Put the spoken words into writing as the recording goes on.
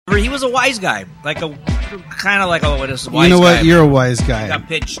he was a wise guy, what is wise guy? You know what? You're a wise guy. He got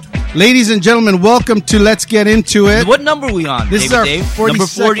pitched. Ladies and gentlemen, welcome to Let's Get Into It. What number are we on? This is our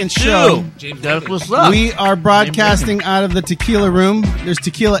 42nd show. That's what's up. We are broadcasting out of the tequila room. There's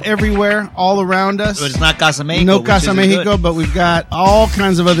tequila everywhere, all around us. But it's not Casa Mexico. No Casa Mexico, but we've got all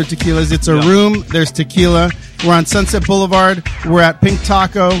kinds of other tequilas. It's a room. There's tequila. We're on Sunset Boulevard. We're at Pink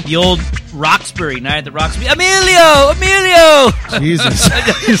Taco. The old Roxbury, night at the Roxbury. Emilio! Jesus.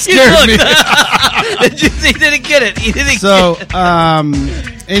 You scared me. He didn't get it.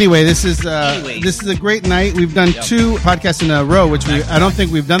 Anyway, this is a great night. We've done 2 podcasts in a row, which I don't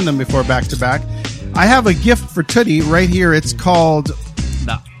think we've done them before back to back. I have a gift for Tootie right here. It's called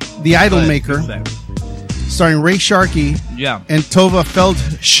The Idol Maker, starring Ray Sharkey and Tova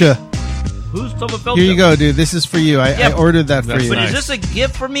Feldsche. Who's Tova Feldsche? Here you go, dude. This is for you. I ordered that for you. But is this a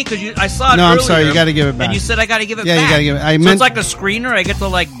gift for me? Because I saw it No, earlier. I'm sorry. You got to give it back. And you said I got to give it back. Yeah, you got to give it. So it's like a screener. I get to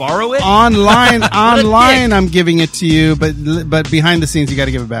borrow it? Online, I'm giving it to you, but behind the scenes, you got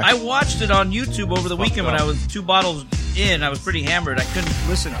to give it back. I watched it on YouTube over the weekend when I was 2 bottles in. I was pretty hammered. I couldn't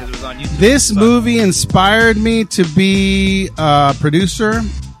listen because it was on YouTube. This movie inspired me to be a producer,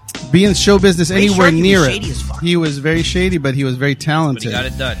 be in show business anywhere near it. He was very shady, but he was very talented. But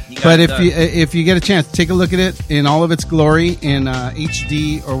he got it done. If you get a chance, take a look at it in all of its glory in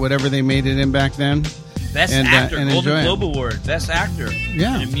HD or whatever they made it in back then. Best actor, Golden Globe Award, Best Actor.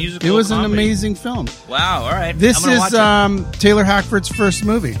 Yeah, in a musical it was comedy. an amazing film. Wow, all right. This is Taylor Hackford's first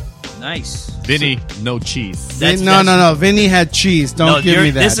movie. Nice. Vinny, no cheese. No. Vinny had cheese. Don't give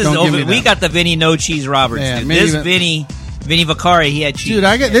me that. This is over. We got the Vinny no cheese Roberts. Yeah, Vinny Vaccari, he had cheese. Dude,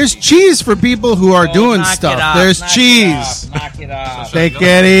 there's cheese for people who are doing stuff. There's cheese. Knock it off. Take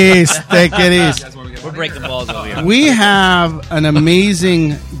it easy. We're breaking balls over here. We have an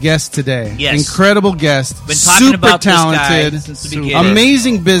amazing guest today. Yes. Incredible guest. Been talking super about talented. This guy since the beginning.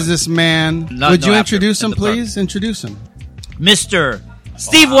 Amazing businessman. Would you introduce him, please? Introduce him. Mr.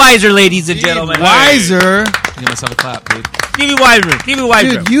 Steve Weiser, ladies and gentlemen. Weiser. Give myself a clap, dude. Stevie Weiser.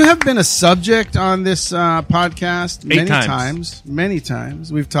 Dude, you have been a subject on this podcast many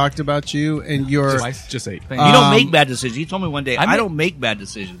times. We've talked about you and your... Just 8. You don't make bad decisions. You told me one day, I don't make bad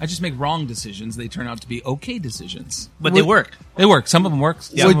decisions. I just make wrong decisions. They turn out to be okay decisions. But they work. They work. Some of them work.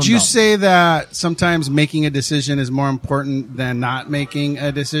 Would you say that sometimes making a decision is more important than not making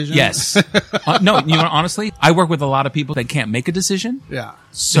a decision? Yes. No, honestly, I work with a lot of people that can't make a decision. Yeah.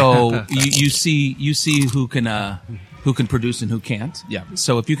 So you see who can produce and who can't. Yeah.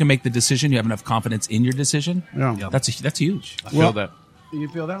 So if you can make the decision, you have enough confidence in your decision. Yeah. That's huge. I feel that. You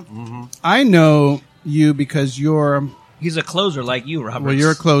feel that? Mm-hmm. I know you because he's a closer like you, Robert. Well,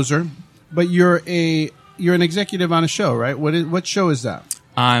 you're a closer, but you're an executive on a show, right? What show is that?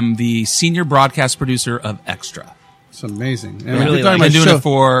 I'm the senior broadcast producer of Extra. It's amazing. And I've been doing it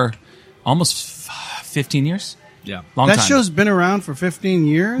for almost 15 years. Yeah, long time. That show's been around for 15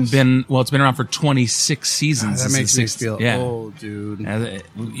 years? It's been around for 26 seasons. That makes me feel old, dude.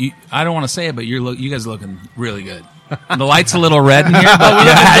 I don't want to say it, but you guys are looking really good. The light's a little red in here,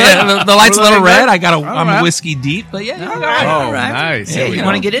 but the light's a little red. I'm whiskey deep, but all right. Nice. Hey, you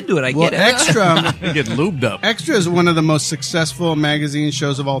want to get into it? I get it. Extra, get lubed up. Extra is one of the most successful magazine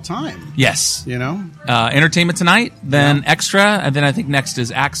shows of all time. Yes, Entertainment Tonight, then Extra, and then I think next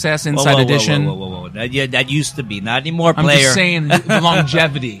is Access, Inside Edition. Whoa. That used to be, not anymore. I'm just saying the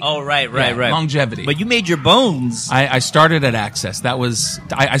longevity. Oh, right. Longevity. But you made your bones. I started at Access. That was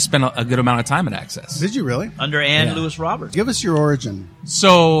I spent a good amount of time at Access. Did you really? Under Ann Lewis Roberts. Give us your origin.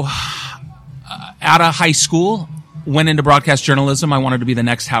 So, out of high school, went into broadcast journalism. I wanted to be the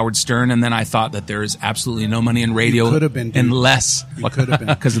next Howard Stern, and then I thought that there is absolutely no money in radio unless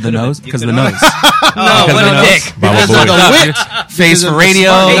because of the nose. Because of the nose. No, what a dick. Because of the wit. Face for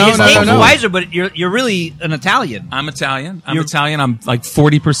radio. His name's Weiser, but you're really an Italian. I'm Italian. I'm like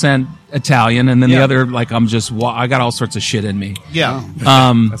 40% Italian, and then the other, like, I got all sorts of shit in me. Yeah.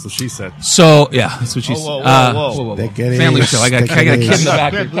 That's what she said. So, yeah, that's what she said. Whoa. Family show. I got a kid in the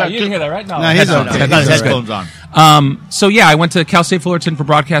back. You didn't hear that, right? No, he's okay. He's got his headphones on. So, yeah, I went to Cal State Fullerton for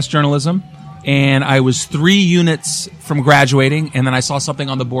broadcast journalism, and I was 3 units from graduating, and then I saw something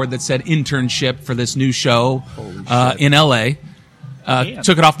on the board that said internship for this new show in L.A.,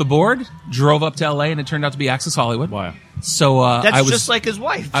 took it off the board, drove up to L.A., and it turned out to be Access Hollywood. Wow. So that's just like his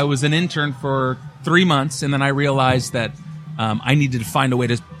wife. I was an intern for 3 months, and then I realized that I needed to find a way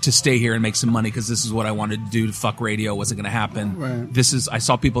to stay here and make some money because this is what I wanted to do. To fuck radio wasn't going to happen. Right. I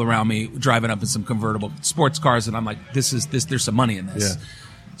saw people around me driving up in some convertible sports cars, and I'm like, there's some money in this. Yeah.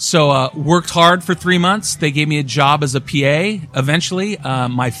 So worked hard for 3 months. They gave me a job as a PA. Eventually,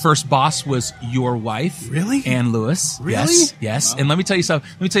 my first boss was your wife, Really? Ann Lewis. Really? Yes. And let me tell you something.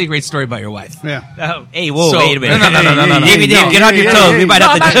 Let me tell you a great story about your wife. Yeah. Oh, hey, whoa, So- wait a minute. No. David, get on your toes. We might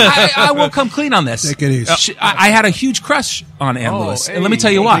have to. I will come clean on this. Take it easy. I had a huge crush on Ann Lewis, and let me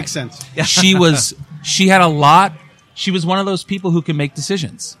tell you That why. makes sense. She had a lot. She was one of those people who can make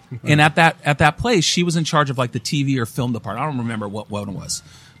decisions, and at that place, she was in charge of like the TV or film department. I don't remember what one it was,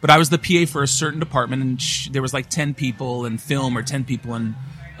 but I was the PA for a certain department, and there was like 10 people in film or 10 people in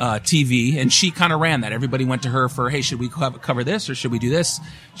TV, and she kind of ran that. Everybody went to her for, hey, should we cover this or should we do this?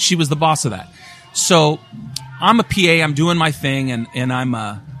 She was the boss of that. So I'm a PA. I'm doing my thing, and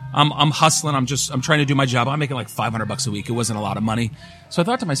I'm hustling. I'm trying to do my job. I'm making like $500 a week. It wasn't a lot of money. So I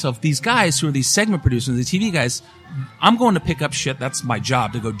thought to myself, these guys who are these segment producers, the TV guys, I'm going to pick up shit. That's my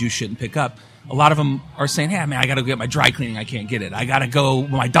job, to go do shit and pick up. A lot of them are saying, hey, man, I got to get my dry cleaning. I can't get it. I got to go.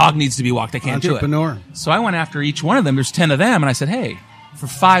 My dog needs to be walked. I can't do it. Entrepreneur. So I went after each one of them. There's 10 of them. And I said, hey, for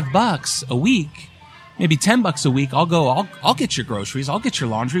 $5 a week, maybe $10 a week, I'll get your groceries. I'll get your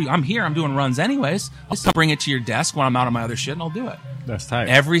laundry. I'm here. I'm doing runs anyways. I'll still bring it to your desk when I'm out on my other shit, and I'll do it. That's tight.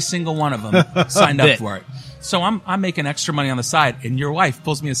 Every single one of them signed up for it. So I'm making extra money on the side, and your wife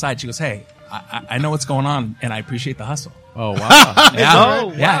pulls me aside. She goes, hey, I know what's going on, and I appreciate the hustle. Oh, wow. Yeah.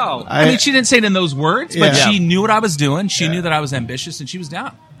 Oh, Yeah. wow. I mean, she didn't say it in those words, but Yeah. she knew what I was doing. She knew that I was ambitious, and she was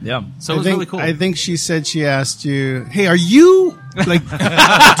down. Yeah. So it was really cool. I think she said she asked you, hey, are you like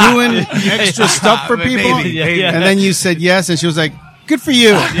doing extra stuff for people? Maybe, yeah. And then you said yes, and she was like, good for you.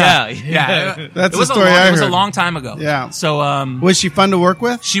 Yeah. Yeah. That's It was the story I It was a heard. long time ago. Yeah. So, Was she fun to work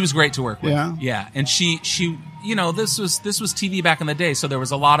with? she was great to work with. Yeah. Yeah. And she, you know, this was TV back in the day. So there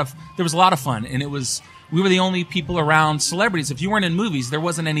was a lot of fun, and we were the only people around celebrities. If you weren't in movies, there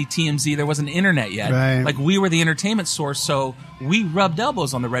wasn't any TMZ, there wasn't internet yet. Right. Like, we were the entertainment source, so we rubbed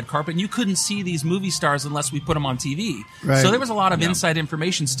elbows on the red carpet, and you couldn't see these movie stars unless we put them on TV. Right. So there was a lot of inside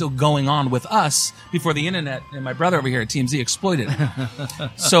information still going on with us before the internet and my brother over here at TMZ exploited it.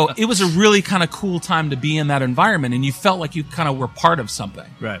 So it was a really kind of cool time to be in that environment, and you felt like you kind of were part of something.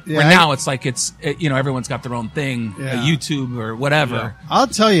 Right. Yeah, Where now it's like everyone's got their own thing, Yeah. YouTube or whatever. I'll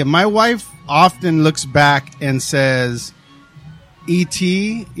tell you, my wife often looks back and says,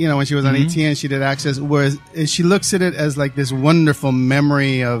 E.T., when she was on E.T. and she did Access, she looks at it as like this wonderful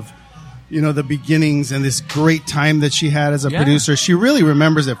memory of, the beginnings and this great time that she had as a producer. She really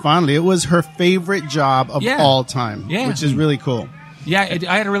remembers it fondly. It was her favorite job of all time, which is really cool. Yeah,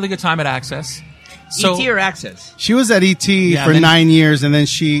 I had a really good time at Access. So, ET or Access? She was at E.T. for 9 years, and then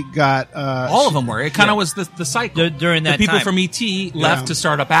she got... all of them were. It kind of was the cycle. During that the people time. from ET left to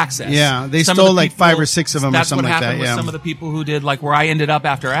start up Access. Yeah, they Some stole of the like 5 or 6 of them or something like that. That's what happened with Yeah. some of the people who did, like where I ended up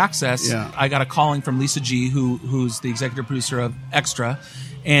after Access. Yeah. I got a calling from Lisa G, who's the executive producer of Extra,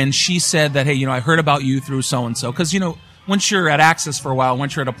 and she said that, hey, I heard about you through so-and-so. Because, once you're at Access for a while,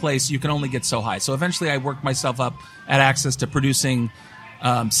 once you're at a place, you can only get so high. So eventually I worked myself up at Access to producing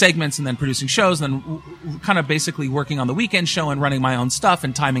segments and then producing shows and then kind of basically working on the weekend show and running my own stuff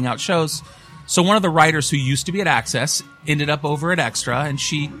and timing out shows. So one of the writers who used to be at Access ended up over at Extra, and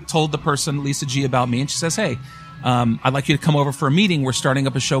she told the person, Lisa G, about me, and she says, hey, I'd like you to come over for a meeting. We're starting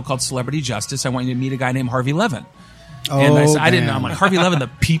up a show called Celebrity Justice. I want you to meet a guy named Harvey Levin. And I said, I didn't know. I'm like, Harvey Levin, the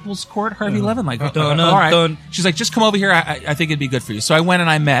People's Court Harvey Levin? Like, all right. She's like, just come over here. I think it'd be good for you. So I went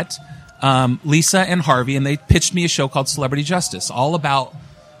and I met Lisa and Harvey, and they pitched me a show called Celebrity Justice, all about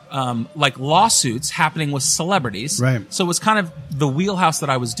like lawsuits happening with celebrities. Right. So it was kind of the wheelhouse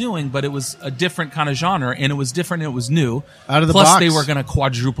that I was doing, but it was a different kind of genre, and it was different and it was new. Out of the Plus, box. they were going to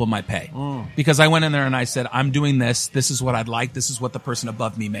quadruple my pay. Because I went in there and I said, I'm doing this. This is what I'd like. This is what the person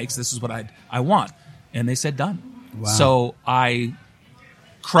above me makes. This is what I want. And they said, done. Wow. So I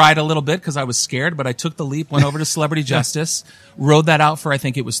cried a little bit because I was scared, but I took the leap, went over to Celebrity Justice, rode that out for, I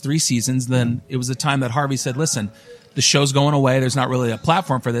think it was 3 seasons. Then it was a time that Harvey said, listen, the show's going away. There's not really a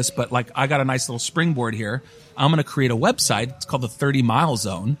platform for this, but like I got a nice little springboard here. I'm going to create a website. It's called the 30 Mile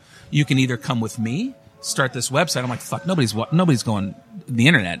Zone. You can either come with me, start this website. I'm like, fuck, nobody's going the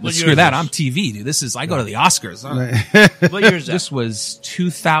internet. What Screw year that. is I'm TV, dude. I go to the Oscars. What year is that? This was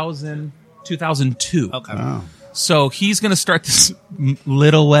 2002. Okay. Wow. So he's going to start this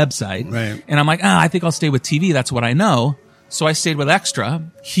little website. Right. And I'm like, I think I'll stay with TV. That's what I know. So I stayed with Extra.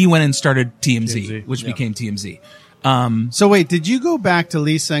 He went and started TMZ. Which became TMZ. So wait, did you go back to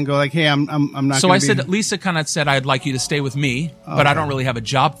Lisa and go like, hey, I'm not So gonna I be... said, Lisa kind of said, I'd like you to stay with me, but I don't really have a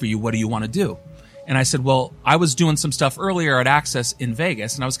job for you. What do you want to do? And I said, well, I was doing some stuff earlier at Access in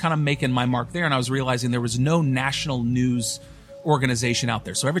Vegas, and I was kind of making my mark there, and I was realizing there was no national news organization out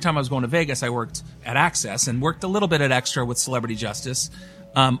there. So every time I was going to Vegas, I worked at Access and worked a little bit at Extra with Celebrity Justice.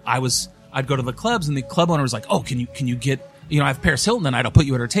 I'd go to the clubs, and the club owner was like, "Oh, can you get, I have Paris Hilton tonight. I'll put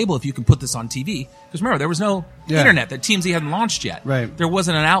you at her table if you can put this on TV." Because remember, there was no internet. That TMZ hadn't launched yet. Right. There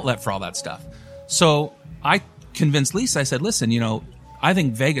wasn't an outlet for all that stuff. So I convinced Lisa. I said, "Listen, I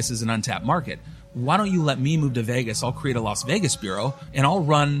think Vegas is an untapped market. Why don't you let me move to Vegas? I'll create a Las Vegas bureau, and I'll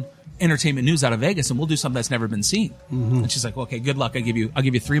run entertainment news out of Vegas, and we'll do something that's never been seen." Mm-hmm. And she's like, "Okay, good luck. I'll give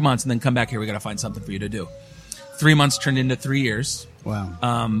you 3 months, and then come back here. We got to find something for you to do." 3 months turned into 3 years.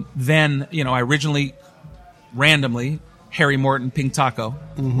 Wow. Then, I originally, randomly, Harry Morton, Pink Taco,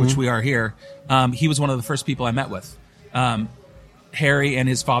 which we are here, he was one of the first people I met with. Harry and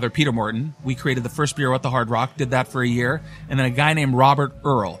his father, Peter Morton, we created the first bureau at the Hard Rock, did that for a year. And then a guy named Robert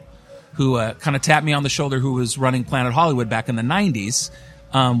Earl, who kind of tapped me on the shoulder, who was running Planet Hollywood back in the 90s.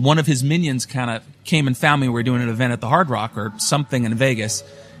 One of his minions kind of came and found me. We were doing an event at the Hard Rock or something in Vegas.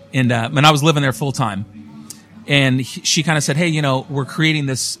 And I was living there full time. And she kind of said, "Hey, we're creating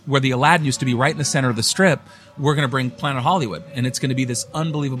this where the Aladdin used to be, right in the center of the Strip. We're going to bring Planet Hollywood, and it's going to be this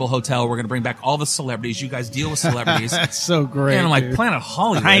unbelievable hotel. We're going to bring back all the celebrities. You guys deal with celebrities." That's so great. And I'm like, dude. Planet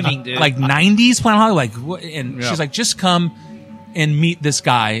Hollywood, Timing, dude. like 90s Planet Hollywood. Like, what? And she's like, "Just come and meet this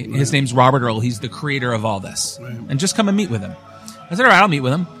guy. His name's Robert Earl. He's the creator of all this, and just come and meet with him." I said, "All right, I'll meet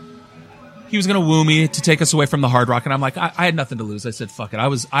with him." He was going to woo me to take us away from the Hard Rock, and I'm like, I had nothing to lose. I said, "Fuck it." I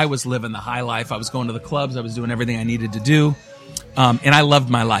was living the high life. I was going to the clubs. I was doing everything I needed to do, and I loved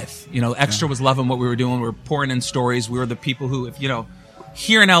my life. Extra was loving what we were doing. We were pouring in stories. We were the people who, if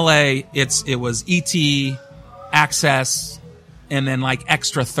here in LA, it was ET, Access, and then like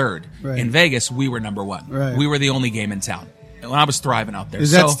Extra third. Right. In Vegas, we were number one. Right. We were the only game in town. When I was thriving out there.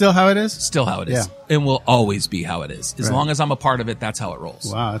 Is that still how it is? Still how it is. Yeah. And will always be how it is. As Right. long as I'm a part of it, that's how it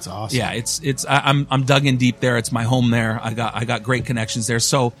rolls. Wow, that's awesome. Yeah, I'm dug in deep there. It's my home there. I got great connections there.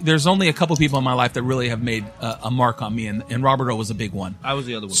 So there's only a couple people in my life that really have made a mark on me, and Robert Earl was a big one. I was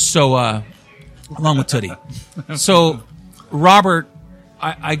the other one. So along with Tootie. So Robert,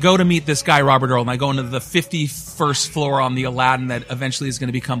 I go to meet this guy, Robert Earl, and I go into the 51st floor on the Aladdin that eventually is going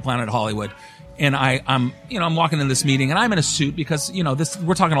to become Planet Hollywood. And I'm walking in this meeting, and I'm in a suit because,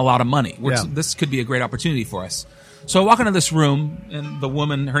 we're talking a lot of money. This could be a great opportunity for us. So I walk into this room, and the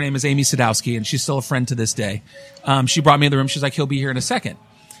woman, her name is Amy Sadowski, and she's still a friend to this day. She brought me in the room. She's like, "He'll be here in a second."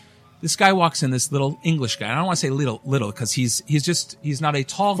 This guy walks in, this little English guy. I don't want to say little because he's not a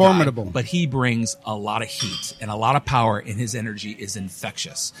tall guy. Formidable. But he brings a lot of heat and a lot of power, and his energy is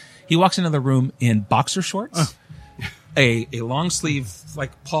infectious. He walks into the room in boxer shorts, a long sleeve,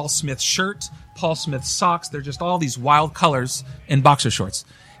 like Paul Smith shirt, Paul Smith socks. They're just all these wild colors in boxer shorts.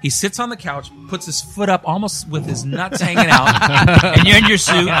 He sits on the couch, puts his foot up almost with his nuts hanging out, and you're in your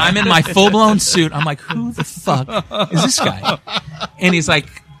suit. I'm in my full-blown suit. I'm like, who the fuck is this guy? And he's like,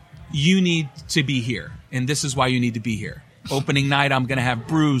 "You need to be here, and this is why you need to be here. Opening night, I'm going to have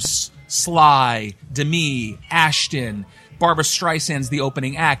Bruce, Sly, Demi, Ashton, Barbara Streisand's the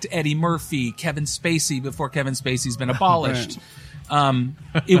opening act, Eddie Murphy, Kevin Spacey before Kevin Spacey's been abolished."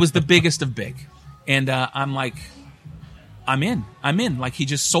 It was the biggest of big. And I'm like, I'm in. Like, he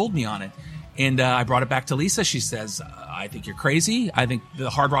just sold me on it. And I brought it back to Lisa. She says, "I think you're crazy. I think the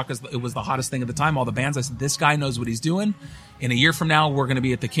Hard Rock it was the hottest thing at the time, all the bands." I said, "This guy knows what he's doing. In a year from now, we're going to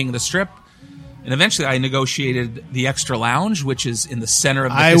be at the King of the Strip." And eventually I negotiated the Extra Lounge, which is in the center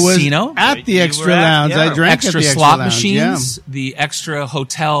of the casino. Was at the Extra Lounge. I drank extra at the slot Extra machines, Lounge. the Extra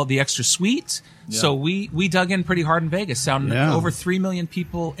Hotel, the Extra Suite. Yeah. So we dug in pretty hard in Vegas. Over 3 million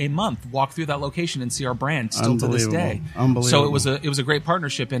people a month walk through that location and see our brand still to this day. Unbelievable. So it was a great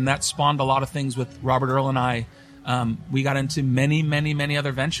partnership, and that spawned a lot of things with Robert Earl and I. We got into many, many, many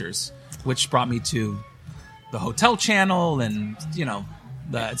other ventures, which brought me to the Hotel Channel and,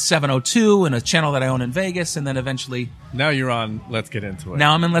 the 702 and a channel that I own in Vegas, and then eventually... Now you're on Let's Get Into It.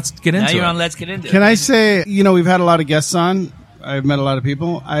 Now I'm in Let's Get Into It. Now you're on Let's Get Into It. Can I say, we've had a lot of guests on. I've met a lot of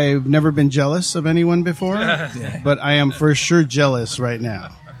people. I've never been jealous of anyone before, but I am for sure jealous right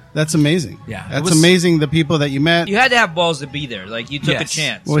now. That's amazing. Yeah. That's amazing, the people that you met. You had to have balls to be there. Like, you took a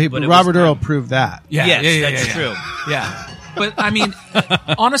chance. Well, Robert Earl proved that. That's true. Yeah. But I mean,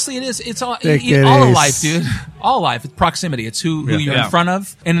 honestly, it is. It's all of life, dude. All life. It's proximity. It's who you're in front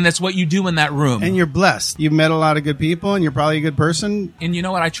of, and then it's what you do in that room. And you're blessed. You've met a lot of good people, and you're probably a good person. And you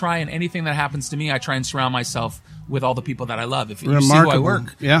know what? I try, and anything that happens to me, I try and surround myself with all the people that I love. If you see who I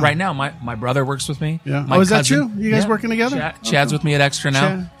work right now, my brother works with me. Yeah. My is cousin, that you? You guys working together? Chad's with me at Extra now.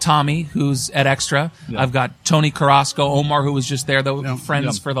 Chad. Tommy, who's at Extra. Yeah. I've got Tony Carrasco, Omar, who was just there, though,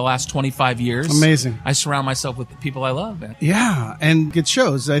 friends for the last 25 years. Amazing. I surround myself with the people I love. Man. Yeah, and good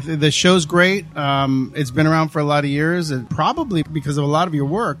shows. The show's great. It's been around for a lot of years, and probably because of a lot of your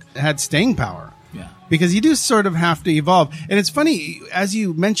work, it had staying power. Yeah. Because you do sort of have to evolve. And it's funny, as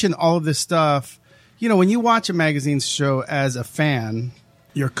you mention all of this stuff, when you watch a magazine show as a fan,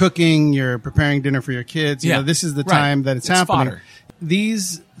 you're cooking, you're preparing dinner for your kids. This is the time that it's happening. Fodder.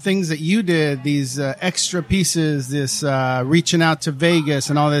 These things that you did, these extra pieces, this reaching out to Vegas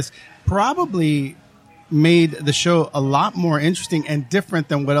and all this, probably made the show a lot more interesting and different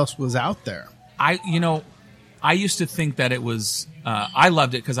than what else was out there. I used to think that it was, I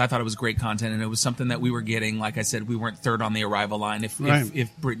loved it because I thought it was great content and it was something that we were getting. Like I said, we weren't third on the arrival line. If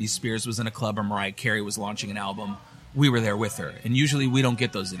Britney Spears was in a club or Mariah Carey was launching an album, we were there with her. And usually we don't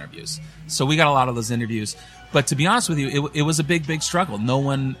get those interviews. So we got a lot of those interviews. But to be honest with you, it was a big, big struggle.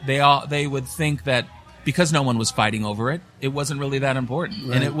 They would think that because no one was fighting over it, it wasn't really that important.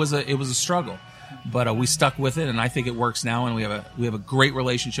 Right. And it was a struggle. But we stuck with it, and I think it works now. And we have a great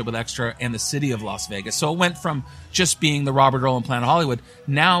relationship with Extra and the city of Las Vegas. So it went from just being the Robert Earl and Planet Hollywood.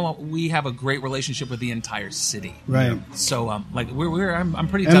 Now we have a great relationship with the entire city. Right. So I'm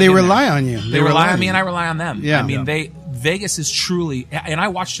pretty. And they rely on you. They rely on me, and I rely on them. Yeah. I mean, Vegas is truly, and I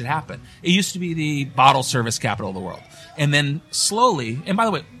watched it happen. It used to be the bottle service capital of the world, and then slowly. And by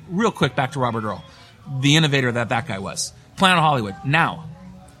the way, real quick, back to Robert Earl, the innovator that guy was. Planet Hollywood. Now,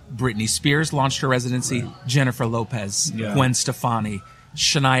 Britney Spears launched her residency. Right. Jennifer Lopez, Gwen Stefani,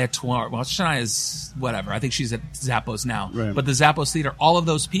 Shania Twain. Well, Shania's whatever. I think she's at Zappos now. Right. But the Zappos Theater, all of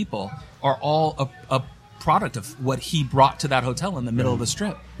those people are all a product of what he brought to that hotel in the middle of the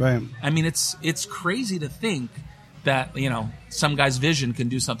Strip. Right. I mean, it's crazy to think that some guy's vision can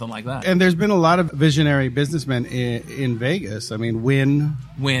do something like that. And there's been a lot of visionary businessmen in Vegas. I mean,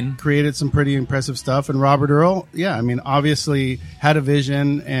 Wynn created some pretty impressive stuff, and Robert Earl, obviously had a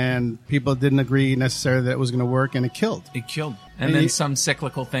vision, and people didn't agree necessarily that it was going to work, and it killed. And then some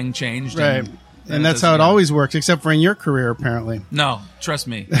cyclical thing changed. Right. And that's how it always works, except for in your career, apparently. No, trust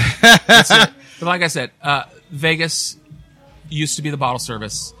me. That's it. But like I said, Vegas used to be the bottle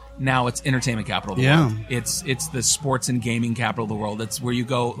service. Now it's entertainment capital of the world. It's the sports and gaming capital of the world. It's where you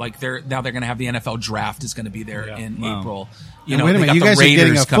go. Like they're going to have the NFL draft is going to be there in April. Wait a minute, you guys are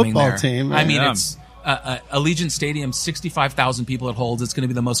getting a football team. I mean, it's Allegiant Stadium, 65,000 people it holds. It's going to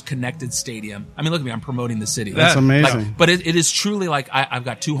be the most connected stadium. I mean, look at me, I'm promoting the city. That's amazing. But it is truly like I've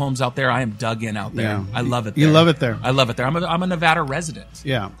got 2 homes out there. I am dug in out there. Yeah. I love it there. You love it there. I love it there. I'm a Nevada resident.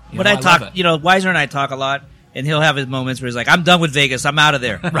 Yeah. But I talk, Weiser and I talk a lot. And he'll have his moments where he's like, "I'm done with Vegas. I'm out of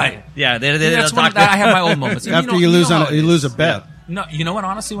there." Right? Yeah. I have my old moments. After you lose a bet. Yeah. No, you know what?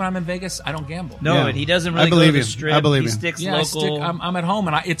 Honestly, when I'm in Vegas, I don't gamble. No, and he doesn't really go to the Strip. I believe he you. sticks local. I'm at home,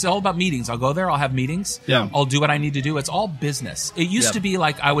 and it's all about meetings. I'll go there. I'll have meetings. Yeah. I'll do what I need to do. It's all business. It used to be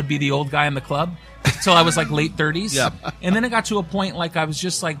like I would be the old guy in the club until I was like late 30s. Yeah. And then it got to a point like I was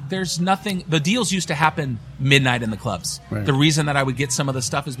just like, there's nothing. The deals used to happen midnight in the clubs. Right. The reason that I would get some of the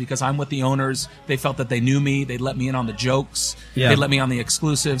stuff is because I'm with the owners. They felt that they knew me. They'd let me in on the jokes. Yeah. They'd let me on the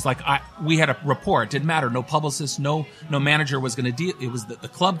exclusives. Like we had a rapport. It didn't matter. No publicist, no manager was going to deal. It was the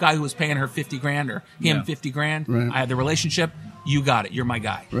club guy who was paying her $50,000 or him $50,000. Right. I had the relationship. You got it. You're my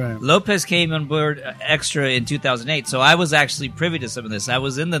guy. Right. Lopez came on board Extra in 2008, so I was actually privy to some of this. I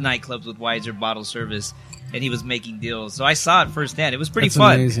was in the nightclubs with Weiser Bottle Service, and he was making deals. So I saw it firsthand. It was pretty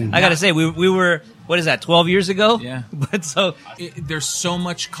fun. Amazing. I got to say, we were, what is that, 12 years ago? Yeah. But so there's so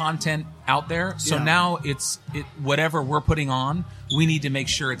much content out there. So now it's whatever we're putting on, we need to make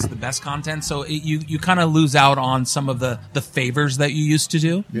sure it's the best content. So you kind of lose out on some of the favors that you used to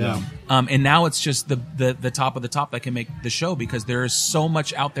do. Yeah. And now it's just the top of the top that can make the show because there is so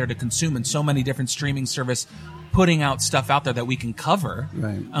much out there to consume and so many different streaming service putting out stuff out there that we can cover.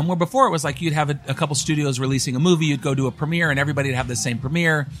 Right. Where before it was like you'd have a couple studios releasing a movie, you'd go to a premiere and everybody would have the same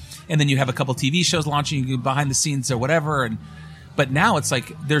premiere. And then you have a couple TV shows launching, you go behind the scenes or whatever. But now it's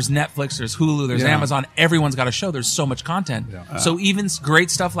like there's Netflix, there's Hulu, there's Amazon. Everyone's got a show. There's so much content. Yeah. So even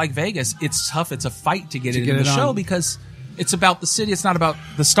great stuff like Vegas, it's tough. It's a fight to get it into the show because it's about the city. It's not about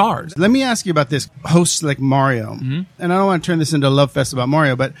the stars. Let me ask you about this. Hosts like Mario. Mm-hmm. And I don't want to turn this into a love fest about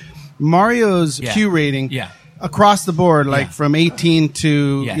Mario, but Mario's Q rating across the board, like from 18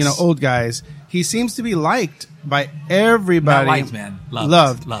 to old guys, he seems to be liked by everybody. Not liked, man.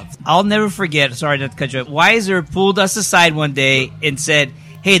 Loved. I'll never forget, sorry to cut you off, Weiser pulled us aside one day and said,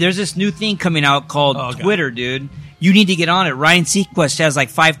 "Hey, there's this new thing coming out called Twitter, dude. You need to get on it. Ryan Seacrest has like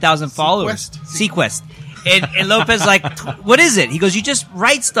 5,000 followers." Seacrest. And Lopez like, "What is it?" He goes, "You just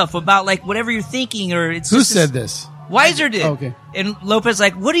write stuff about like whatever you're thinking or it's Who said this? Weiser did." Okay. And Lopez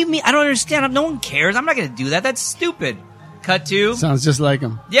like, "What do you mean? I don't understand. No one cares. I'm not going to do that. That's stupid." Cut to. Sounds just like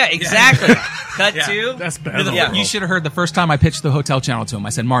him. Yeah, exactly. Cut to. That's better. You should have heard the first time I pitched the hotel channel to him.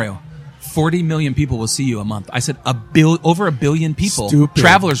 I said, "Mario, 40 million people will see you a month. I said, over 1 billion people, Stupid.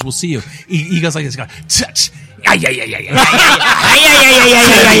 travelers will see you. He goes like this, touch.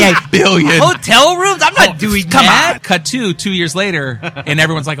 Billion. Hotel rooms? I'm not doing Come that. on. Cut 2 years later, and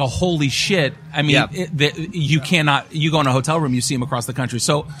everyone's like, oh, holy shit. I mean, you go in a hotel room, you see them across the country.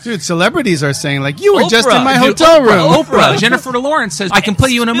 So, dude, celebrities are saying, like, you were Oprah. just in my hotel room. Oprah. Jennifer Lawrence says, I can play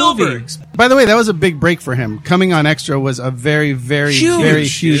you in a movie. By the way, that was a big break for him. Coming on Extra was a very, very, very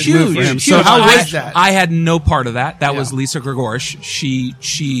huge move for him. Huge. So how was that? I had no part of that. That was Lisa Gregorish. She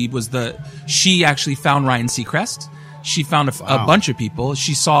actually found Ryan Seacrest. She found a bunch of people.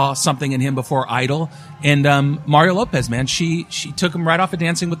 She saw something in him before Idol. And Mario Lopez, man, she took him right off of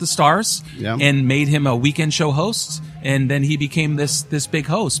Dancing with the Stars and made him a weekend show host. And then he became this big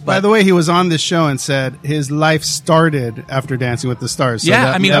host. But, by the way, he was on this show and said his life started after Dancing with the Stars. So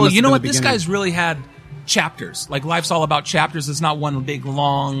I mean, well, you know what? This guy's really had chapters. Like, life's all about chapters. It's not one big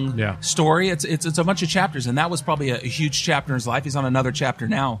long story. It's a bunch of chapters, and that was probably a huge chapter in his life. He's on another chapter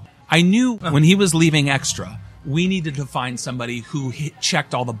now. I knew when he was leaving Extra, we needed to find somebody who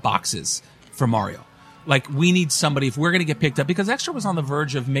checked all the boxes for Mario. Like, we need somebody, if we're going to get picked up, because Extra was on the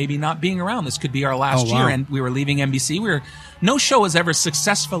verge of maybe not being around. This could be our last year, and we were leaving NBC. No show has ever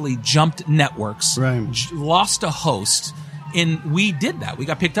successfully jumped networks, lost a host, and we did that. We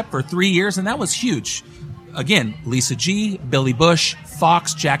got picked up for 3 years, and that was huge. Again, Lisa G, Billy Bush,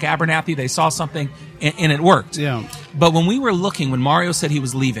 Fox, Jack Abernathy, they saw something, and it worked. Yeah. But when we were looking, when Mario said he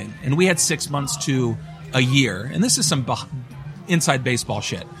was leaving, and we had 6 months to a year, and this is some inside baseball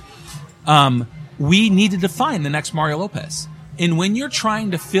shit, we needed to find the next Mario Lopez. And when you're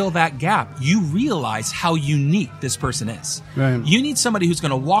trying to fill that gap, you realize how unique this person is. Right. You need somebody who's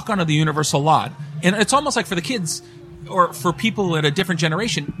going to walk onto the Universal lot, and it's almost like for the kids or for people in a different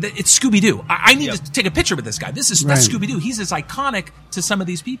generation, it's Scooby-Doo. I need to take a picture with this guy. That's Scooby-Doo. He's as iconic to some of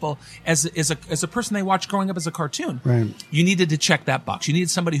these people as a person they watched growing up as a cartoon. Right. You needed to check that box. You needed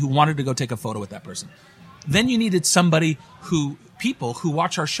somebody who wanted to go take a photo with that person. Then you needed somebody people who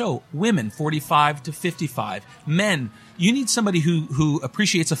watch our show, women 45 to 55, men. You need somebody who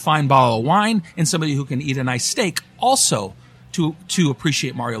appreciates a fine bottle of wine and somebody who can eat a nice steak also to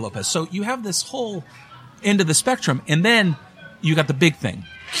appreciate Mario Lopez. So you have this whole end of the spectrum, and then you got the big thing.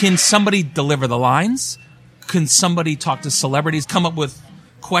 Can somebody deliver the lines? Can somebody talk to celebrities, come up with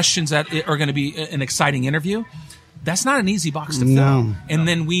questions that are going to be an exciting interview? That's not an easy box to fill. No. And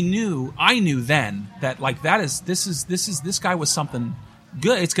then I knew then that, like, this guy was something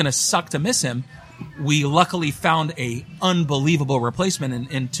good. It's going to suck to miss him. We luckily found a unbelievable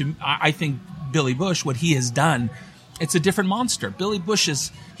replacement, and I think Billy Bush, what he has done, it's a different monster. Billy Bush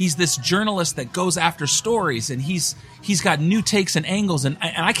he's this journalist that goes after stories, and he's got new takes and angles, and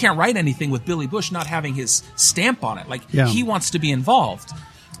I can't write anything with Billy Bush not having his stamp on it. Like, he wants to be involved.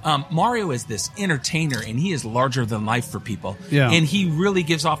 Mario is this entertainer, and he is larger than life for people. Yeah. And he really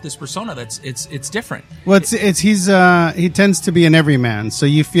gives off this persona that's it's different. Well, he tends to be an everyman, so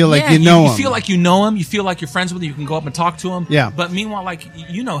you feel like you know him. You feel like you know him. You feel like you're friends with him. You can go up and talk to him. Yeah. But meanwhile, like,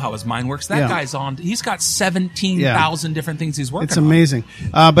 you know how his mind works. That guy's on. He's got 17,000 different things he's working on. It's amazing.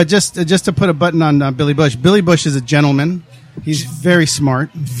 But just to put a button on Billy Bush. Billy Bush is a gentleman. He's very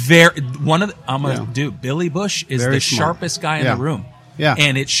smart. Billy Bush is very the smart. Sharpest guy in the room. Yeah.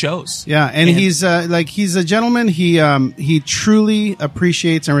 And it shows. Yeah, and he's a gentleman. He truly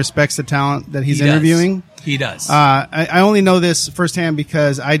appreciates and respects the talent that he's interviewing. He does. I only know this firsthand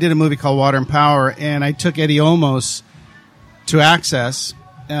because I did a movie called Water and Power, and I took Eddie Olmos to Access.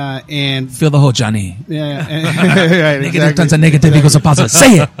 And feel the whole Johnny. Yeah, right, negative turns to negative equals a positive.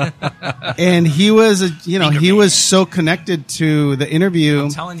 Say it. And he was, he was so connected to the interview. I'm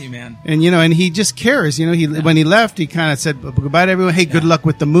telling you, man. And and he just cares. When he left, he kind of said goodbye to everyone. Hey, good luck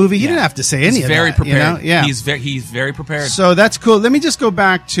with the movie. He didn't have to say any of that. He's very prepared. Yeah, he's very prepared. So that's cool. Let me just go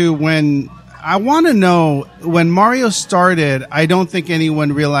back to when. I want to know, when Mario started, I don't think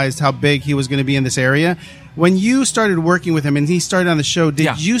anyone realized how big he was going to be in this area. When you started working with him and he started on the show,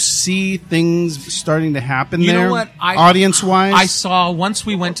 did you see things starting to happen there? You know what? Audience-wise? I saw once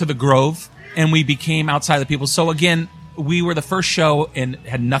we went to the Grove and we became outside the people. So again, we were the first show and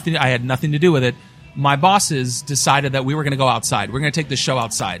I had nothing to do with it. My bosses decided that we were going to go outside. We're going to take the show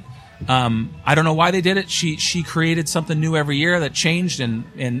outside. I don't know why they did it. She created something new every year that changed, and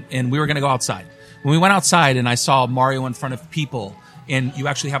we were going to go outside. When we went outside and I saw Mario in front of people, and you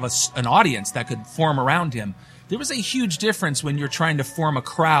actually have an audience that could form around him, there was a huge difference when you're trying to form a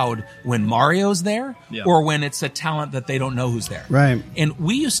crowd when Mario's there or when it's a talent that they don't know who's there. Right. And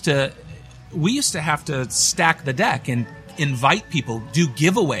we used to have to stack the deck and invite people, do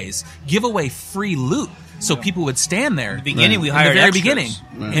giveaways, give away free loot So people would stand there. In the beginning, we hired in the very extras. beginning.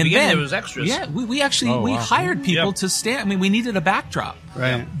 Right. And then then there was extras. Yeah, we actually hired people to stand. I mean, we needed a backdrop.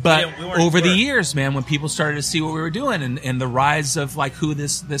 Right. But over the years, man, when people started to see what we were doing and the rise of like who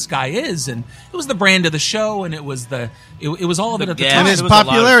this guy is, and it was the brand of the show, and it was it was all of it at the time. And his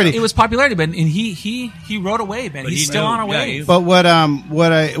popularity. It was popularity, but and he rode a wave, man. He's still on a wave. But what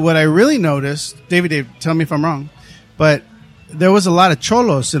I really noticed, Dave, tell me if I'm wrong, but there was a lot of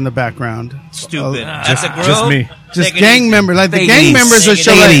cholos in the background. Stupid. Just me. Just gang members. Like the gang members would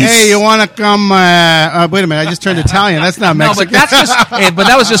show like, hey, you want to come? Wait a minute, I just turned Italian. That's not Mexican. No, but that's just. But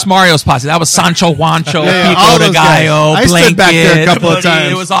that was just Mario's posse. That was Sancho Juancho, all Pico de those guys. Gallo, I Blanket. stood back there a couple of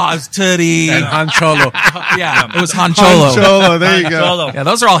times. It was all Tootie And Han Cholo. Yeah, it was Han Cholo. Han Cholo, there you go. Yeah,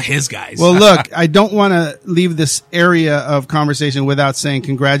 those are all his guys. Well, look, I don't want to leave this area of conversation without saying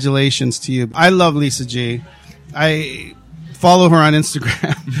congratulations to you. I love Lisa G. I follow her on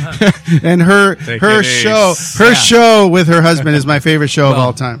Instagram, and her show with her husband is my favorite show of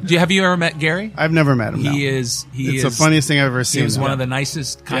all time. Have you ever met Gary? I've never met him. It's the funniest thing I've ever seen. He's one of the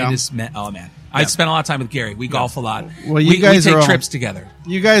nicest, kindest men. Oh man, I spent a lot of time with Gary. We golf a lot. Well, we take are trips together.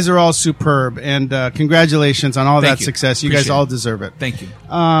 You guys are all superb, and congratulations on all that success. You guys all deserve it. Thank you.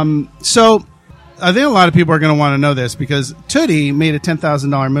 So I think a lot of people are going to want to know this because Tootie made a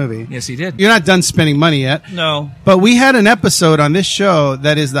 $10,000 movie. Yes, he did. You're not done spending money yet. No. But we had an episode on this show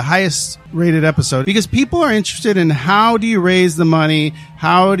that is the highest rated episode because people are interested in how do you raise the money?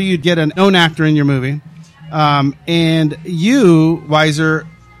 How do you get an known actor in your movie? And you, Weiser,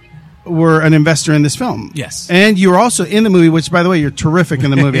 were an investor in this film. Yes. And you were also in the movie, which, by the way, you're terrific in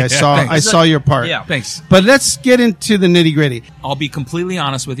the movie. I saw your part. Yeah. Thanks. But let's get into the nitty gritty. I'll be completely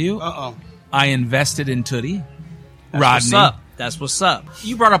honest with you. Uh-oh. I invested in Tootie. That's Rodney. what's up. That's what's up.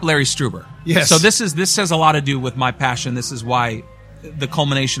 You brought up Larry Struber. Yes. So this has a lot to do with my passion. This is why the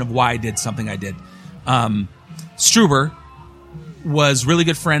culmination of why I did something I did. Struber was really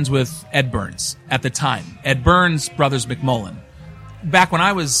good friends with Ed Burns at the time. Ed Burns, Brothers McMullen. Back when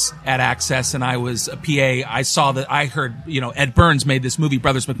I was at Access and I was a PA, I heard, Ed Burns made this movie,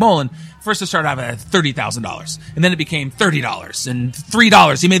 Brothers McMullen. First it started out at $30,000. And then it became $30 and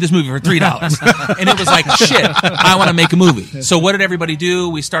 $3. He made this movie for $3. And it was like, shit, I want to make a movie. So what did everybody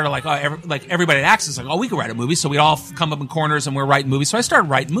do? We started everybody at Access, we could write a movie. So we'd all come up in corners and we're writing movies. So I started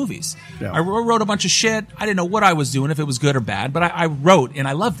writing movies. Yeah. I wrote a bunch of shit. I didn't know what I was doing, if it was good or bad, but I wrote and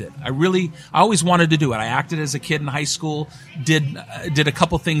I loved it. I always wanted to do it. I acted as a kid in high school, did a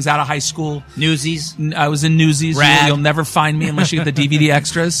couple things out of high school. Newsies. I was in Newsies. You'll never find me unless you get the DVD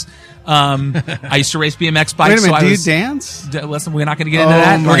extras. I used to race BMX bikes. Wait a minute, do you dance? Listen, we're not going to get into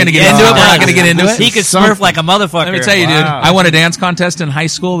that. We're going to get into it. We're not going to get into it. He could smurf like a motherfucker. Let me tell you, dude. I won a dance contest in high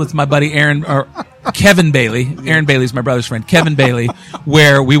school with my buddy Kevin Bailey. Aaron Bailey's my brother's friend. Kevin Bailey,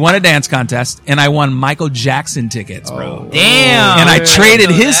 where we won a dance contest, and I won Michael Jackson tickets, bro. Damn. And I traded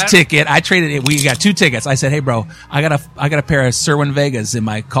his ticket. We got 2 tickets. I said, hey, bro, I got a pair of Sherwin Vegas in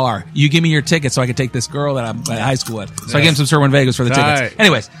my car. You give me your ticket so I can take this girl that I'm at high school with. So I gave him some Sherwin Vegas for the tickets.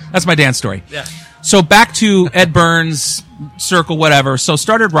 Anyways, that's my dance story. Yeah. So back to Ed Burns, Circle, whatever. So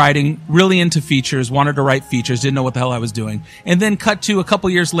started writing, really into features, wanted to write features, didn't know what the hell I was doing. And then cut to a couple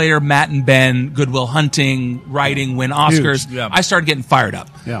years later, Matt and Ben, Good Will Hunting, writing, win Oscars. Yeah. I started getting fired up.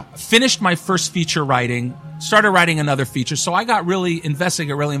 Yeah. Finished my first feature writing, started writing another feature. So I got really invested,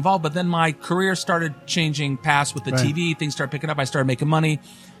 got really involved. But then my career started changing paths with the TV. Things started picking up. I started making money,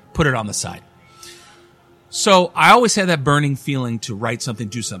 put it on the side. So I always had that burning feeling to write something,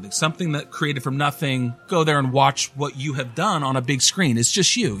 do something that created from nothing, go there and watch what you have done on a big screen. It's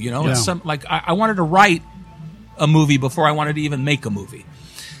just you, Yeah. It's I wanted to write a movie before I wanted to even make a movie.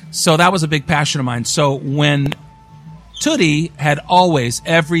 So that was a big passion of mine. So when Tootie had always,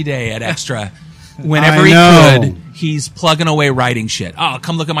 every day at Extra, whenever he could, he's plugging away writing shit. Oh,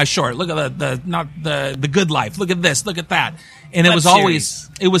 come look at my short. Look at the good life. Look at this. Look at that. And it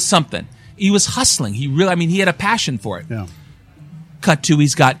was something. He was hustling. He had a passion for it. Yeah. Cut to,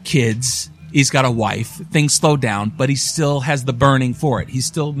 he's got kids. He's got a wife. Things slow down, but he still has the burning for it. He's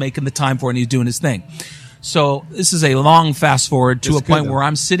still making the time for it, and he's doing his thing. So this is a long fast forward to a point where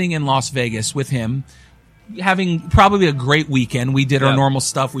I'm sitting in Las Vegas with him, having probably a great weekend. We did our normal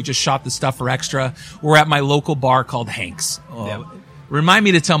stuff. We just shot the stuff for Extra. We're at my local bar called Hank's. Remind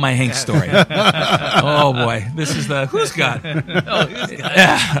me to tell my Hank story. Oh boy, this is who's got.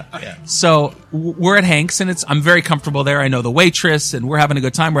 So we're at Hank's, and I'm very comfortable there. I know the waitress, and we're having a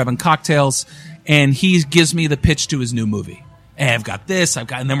good time. We're having cocktails, and he gives me the pitch to his new movie. Hey, I've got this, and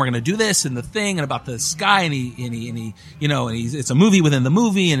then we're going to do this and the thing and about this guy and he it's a movie within the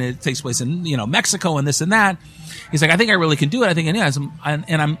movie and it takes place in, Mexico and this and that. He's like, I think I really can do it. I think,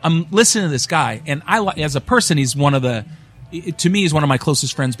 I'm listening to this guy, and as a person, he's to me, he's one of my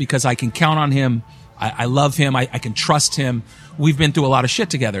closest friends because I can count on him. I love him. I can trust him. We've been through a lot of shit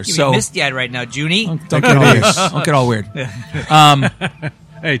together. You're misty-eyed right now, Junie. Don't get all weird. Don't get all weird.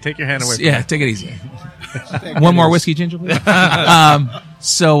 Hey, take your hand away from me. Take it easy. One more whiskey, Ginger, please.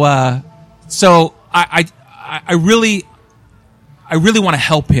 So I really want to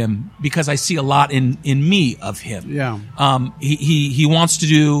help him because I see a lot in me of him. Yeah. He wants to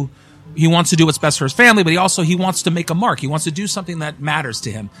do what's best for his family, but he wants to make a mark. He wants to do something that matters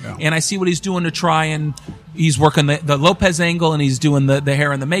to him. Yeah. And I see what he's doing to try, and he's working the Lopez angle, and he's doing the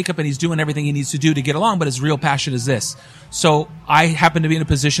hair and the makeup, and he's doing everything he needs to do to get along, but his real passion is this. So I happen to be in a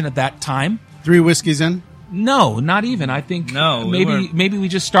position at that time. 3 whiskeys in? No, not even. I think maybe we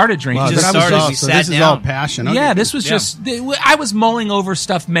just started drinking. Well, this is all passion. Okay. Yeah, this was just. I was mulling over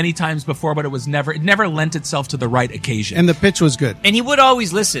stuff many times before, but it never lent itself to the right occasion. And the pitch was good. And he would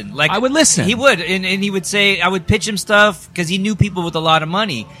always listen. Like I would listen. He would, and he would say, I would pitch him stuff because he knew people with a lot of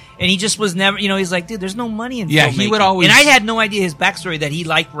money, and he just was never. He's like, dude, there's no money in filmmaking. He would always. And I had no idea his backstory that he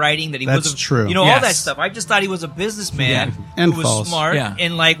liked writing. That he wasn't true. All that stuff. I just thought he was a businessman and who was smart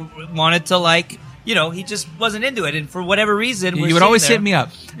and wanted to he just wasn't into it, and for whatever reason, you would always hit me up.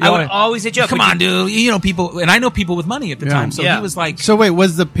 I would always hit you up. Come on, dude. People, and I know people with money at the time, so he was like. So wait,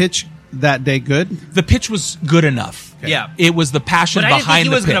 was the pitch that day good? The pitch was good enough. Okay. Yeah, it was the passion behind the pitch. But I didn't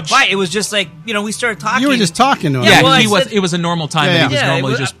think he was going to bite. It was just like we started talking. You were just talking to him. Yeah, it was a normal time, and he was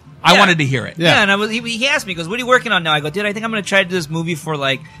normally just. I wanted to hear it. Yeah, and he asked me, he goes, what are you working on now? I go, dude, I think I'm going to try to do this movie for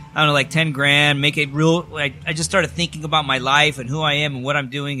like $10,000, make it real. I just started thinking about my life and who I am and what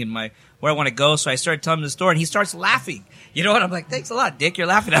I'm doing and where I want to go. So I started telling him the story, and he starts laughing. You know what? I'm like, thanks a lot, Dick. You're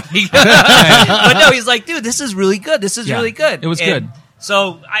laughing at me. But no, he's like, dude, this is really good. This is really good. It was good.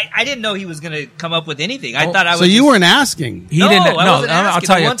 So I didn't know he was going to come up with anything. I thought I was. So you weren't asking. He didn't. No, I'll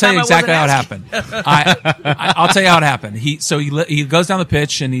tell you exactly how it happened. I'll tell you how it happened. He goes down the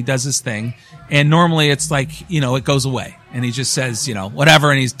pitch and he does his thing, and normally it's like it goes away, and he just says whatever,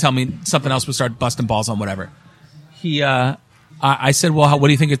 and he's telling me something else. We start busting balls on whatever. I said, well, what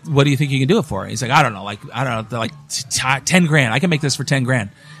do you think you can do it for? He's like, I don't know, like $10,000. I can make this for $10,000. And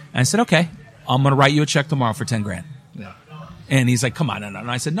I said, okay, I'm going to write you a check tomorrow for $10,000. Yeah. And he's like, come on, no. And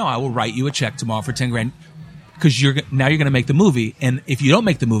I said, no, I will write you a check tomorrow for $10,000 because now you're going to make the movie, and if you don't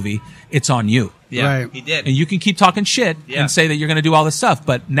make the movie, it's on you. Yeah, right. He did. And you can keep talking shit and say that you're going to do all this stuff,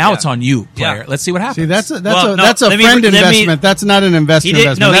 but now it's on you, player. Yeah. Let's see what happens. See, that's a friend investment. That's not an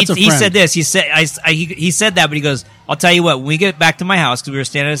investment. No, that's a friend. He said this. He said that, but he goes, I'll tell you what, when we get back to my house, because we were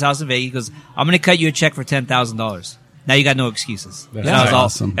staying at his house in Vegas, he goes, I'm going to cut you a check for $10,000. Now you got no excuses. That's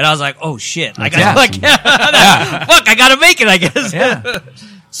awesome. And I was like, oh shit. That's awesome. Fuck, I got to make it, I guess. Yeah.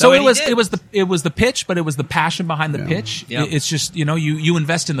 So it was the pitch, but it was the passion behind the pitch. Yeah. It's just you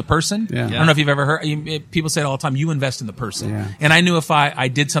invest in the person. Yeah. I don't know if you've ever heard people say it all the time. You invest in the person, and I knew if I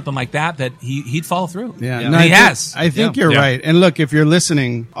did something like that he'd follow through. Yeah, No, he has. I think you're right. And look, if you're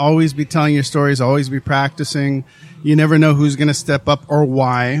listening, always be telling your stories. Always be practicing. You never know who's going to step up or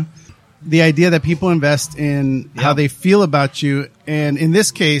why. The idea that people invest in how they feel about you, and in this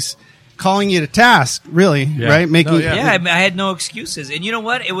case, calling you to task, really, right? I had no excuses, and you know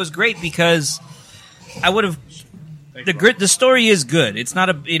what? It was great because I would have. The story is good. It's not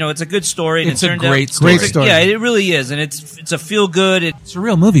it's a good story. And it's a great story. Yeah, it really is, and it's a feel good. It's a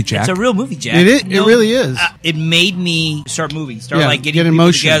real movie, Jack. It's a real movie, Jack. It really is. It made me start moving, start getting people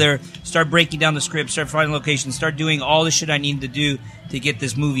emotion together, start breaking down the script, start finding locations, start doing all the shit I needed to do to get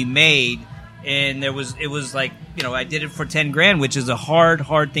this movie made. And it was like, I did it for $10,000, which is a hard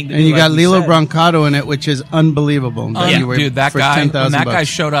thing to do. And you got Lilo Brancato in it, which is unbelievable. Dude, that guy, when that guy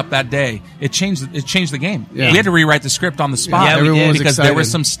showed up that day, it changed the game. Yeah. We had to rewrite the script on the spot. Yeah, everyone was because excited. there was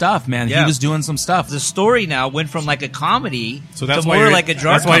some stuff, man. Yeah. He was doing some stuff. The story now went from like a comedy to more like a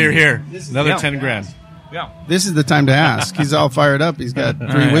drug. That's why you're here. Another $10,000. Yeah. This is the time to ask. He's all fired up. He's got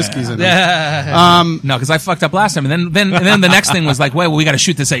 3 whiskeys in him. No, because I fucked up last time, and then the next thing was like, well, we got to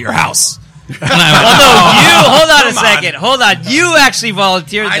shoot this at your house. Hold on a second. Hold on. You actually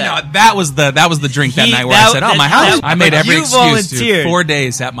volunteered that. I know. That was the drink that night where I said, my house. I made every excuse, dude. 4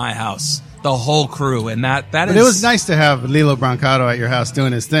 days at my house. the whole crew, and that But is. it was nice to have Lilo Brancato at your house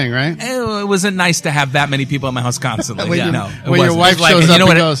doing his thing, right? It wasn't nice to have that many people at my house constantly. When yeah, you- no, it when your wasn't. wife It was shows you up know and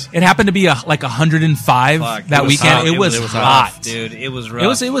what, goes- it happened to be like 105 Fuck, that weekend. hot. It was hot, dude. It was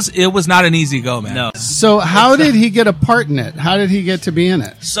rough. It was not an easy go, man. No. So how did he get a part in it? How did he get to be in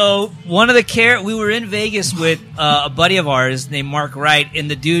it? So one of the we were in Vegas with a buddy of ours named Mark Wright, and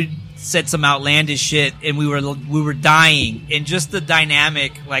the dude said some outlandish shit, and we were dying. And just the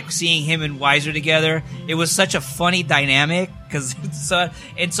dynamic, like seeing him and Weiser together, it was such a funny dynamic. Because so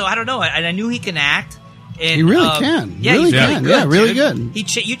I don't know. I knew he can act. And, He really can. Yeah, Really he's can. good, Yeah, really dude.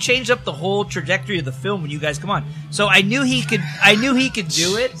 good. You changed up the whole trajectory of the film when you guys come on. So I knew he could. I knew he could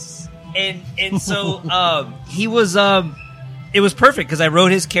do it. And so he was. It was perfect because I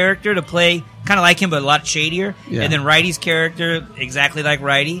wrote his character to play kind of like him, but a lot shadier. Yeah. And then Righty's character exactly like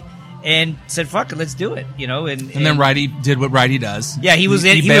Righty, and said, "Fuck it, let's do it." You know, and then Righty did what Righty does. Yeah, he was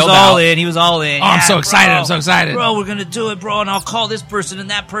in. He was bailed all out. in. He was all in. Oh, I'm Yeah, so excited. bro. I'm so excited. Bro, we're gonna do it, bro, and I'll call this person and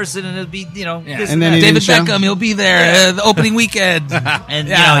that person, and it'll be, you know, Yeah. this And then that. he David didn't show? Beckham, he'll be there the opening weekend. And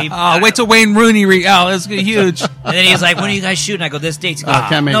Yeah. you know, Wait till Wayne Rooney. It's huge. and then he was like, "When are you guys shooting?" I go, "This date's going."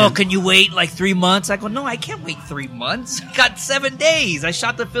 can't make No, it. can you wait like 3 months? I go, "No, I can't wait 3 months. I got 7 days. I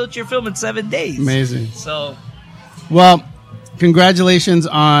shot the feature film in 7 days." Amazing. So Well, congratulations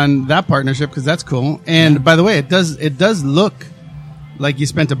on that partnership because that's cool. And by the way, it does look like you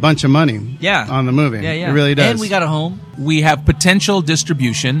spent a bunch of money yeah, on the movie. Yeah, yeah, It really does. And we got a home. We have potential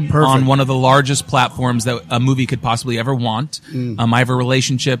distribution Perfect. on one of the largest platforms that a movie could possibly ever want. I have a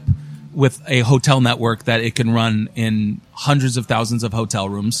relationship with a hotel network that it can run in hundreds of thousands of hotel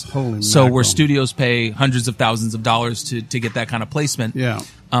rooms. Holy so mackerel. where studios pay hundreds of thousands of dollars to get that kind of placement. Yeah.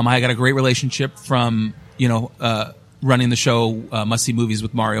 I got a great relationship from, running the show Must See Movies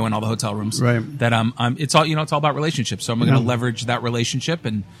with Mario and all the hotel rooms. Right. That it's all it's all about relationships. So I'm going to leverage that relationship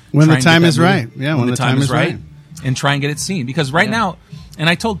and When try the and get time that is movie- right. Yeah, when the time is right. and try and get it seen because right now, and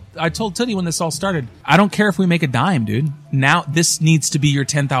I told Tootie when this all started, I don't care if we make a dime, dude. Now this needs to be your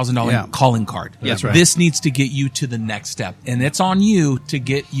 $10,000 Yeah. calling card. That's right. This needs to get you to the next step, and it's on you to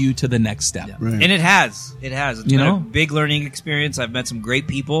get you to the next step. Right. And it has. It's You been know? a big learning experience. I've met some great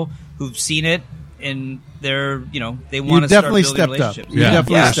people who've seen it, and they're, they want to start definitely building stepped up. relationships. You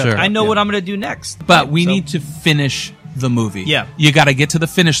definitely yeah, stepped up. I know Yeah. what I'm going to do next. But we So- need to finish the movie. Yeah. You got to get to the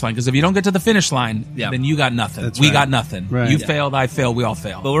finish line because if you don't get to the finish line, Yeah. then you got nothing. That's we right. got nothing. Right. You Yeah. failed, I failed, we all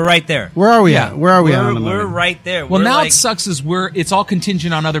failed. But we're right there. Where are we Yeah. at? Where are we at We're, on the movie? we're right there. Well, We're now like, it sucks is it's all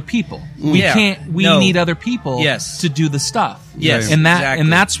contingent on other people. We Yeah. can't. We No. need other people. Yes. To do the stuff. Yes, and exactly.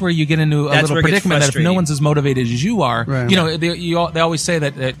 that's where you get into a That's little where it gets predicament that if no frustrating. one's as motivated as you are, Right. they always say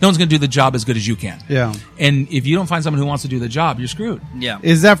that no one's going to do the job as good as you can. Yeah. And if you don't find someone who wants to do the job, you're screwed. Yeah.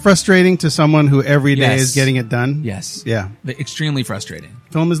 Is that frustrating to someone who every day Yes. is getting it done? Yes. Yeah. Extremely frustrating.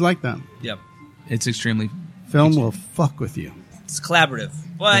 Film is like that. Yep. It's extremely. Film will fuck with you. It's collaborative.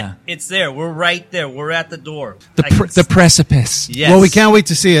 But Yeah. it's there. We're right there. We're at the door. The precipice. Yes. Well, we can't wait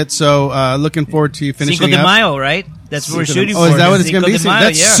to see it. So looking forward to you finishing Cinco de up. Mayo, right? That's what we're Cinco de- shooting Oh, for. is that what it's going to be? Cinco de Mayo,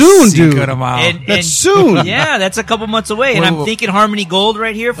 That's yeah. soon, dude. Cinco de Mayo. That's soon. Yeah, that's a couple months away. And I'm Well, thinking Harmony Gold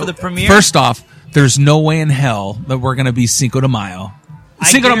right here for the premiere. First off, there's no way in hell that we're going to be Cinco de Mayo. I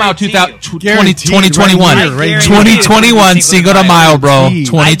Cinco de Mayo guarantee 2021. Right here, right here. 2021 Cinco de Mayo, bro. Guaranteed.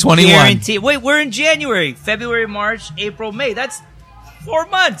 2021. I guarantee. Wait, we're in January, February, March, April, May. That's 4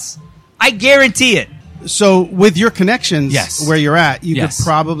 months. I guarantee it. So with your connections, Yes. where you're at, you Yes. could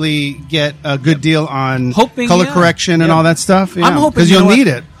probably get a good deal on Hoping, color yeah. correction and Yeah. all that stuff. Yeah. I'm hoping because you you'll know need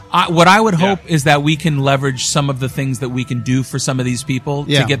what? it. What I would hope is that we can leverage some of the things that we can do for some of these people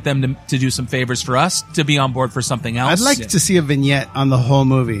Yeah. to get them to do some favors for us to be on board for something else. I'd like to see a vignette on the whole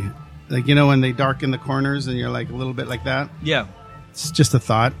movie, like when they darken the corners and you're like a little bit like that. Yeah. It's just a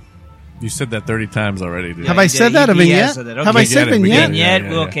thought. You said that 30 times already, dude. Have I said that? A He vignette? has said that. Have Okay. I said We get it, we get vignette? it.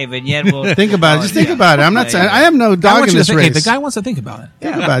 Vignette. Yeah, yeah. Okay, vignette. We'll Think about it. Just think yeah. about it. I'm not Yeah, saying yeah. I have no I dog want in you to this think, race. hey, the guy wants to think about it.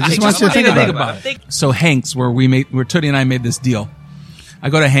 Think about it. Just Think wants you to about think it. about Think it. about it. So Hanks, where Tootie and I made this deal. I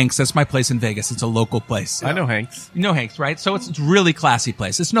go to Hanks. That's my place in Vegas. It's a local place. I know Hanks. You know Hanks, right? So it's a really classy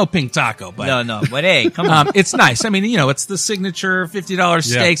place. It's no Pink Taco, but No. But hey, come on. it's nice. I mean, it's the signature $50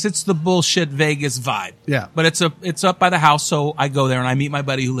 Yeah. steaks. It's the bullshit Vegas vibe. Yeah. But it's up by the house, so I go there and I meet my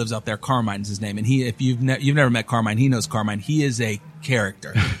buddy who lives out there. Carmine's his name, and if you've never met Carmine, he knows Carmine. He is a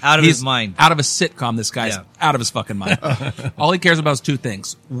character, Out of He's his mind. out of a sitcom. This guy's Yeah. out of his fucking mind. All he cares about is two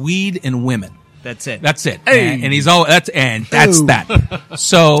things: weed and women. That's it. That's it. Hey. And he's all that's that.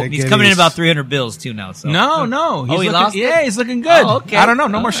 So he's coming in about 300 bills too now. So. No. He lost it? Yeah, he's looking good. Oh, okay. I don't know.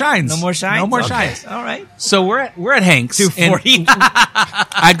 No more shines. No more shines. All right. So we're at Hank's. 240.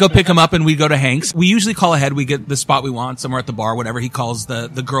 I'd go pick him up and we go to Hank's. We usually call ahead. We get the spot we want somewhere at the bar, whatever. He calls the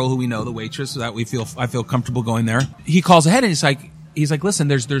girl who we know, the waitress, so that I feel comfortable going there. He calls ahead and he's like, listen,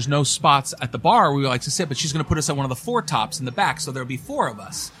 there's no spots at the bar where we like to sit, but she's going to put us at one of the 4 tops in the back, so there'll be 4 of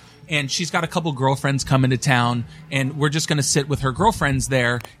us. And she's got a couple girlfriends coming to town, and we're just going to sit with her girlfriends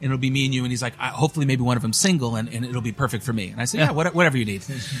there, and it'll be me and you. And he's like, hopefully maybe one of them's single, and it'll be perfect for me. And I said, yeah, whatever you need.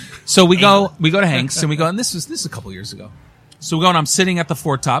 So we go to Hank's, and we go, and this is a couple years ago. So we go, and I'm sitting at the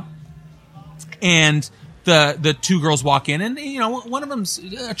 4 top, and the 2 girls walk in, and one of them's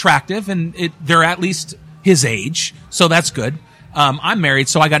attractive, and they're at least his age, so that's good. I'm married,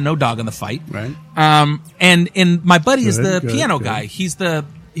 so I got no dog in the fight. Right. And my buddy is the piano guy.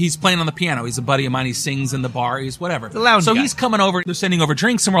 He's playing on the piano. He's a buddy of mine. He sings in the bar. He's whatever. The lounge so guy. He's coming over. They're sending over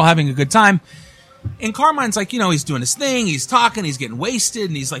drinks, and we're all having a good time. And Carmine's like, he's doing his thing. He's talking. He's getting wasted,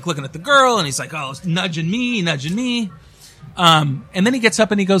 and he's like looking at the girl, and he's like, oh, nudging me. And then he gets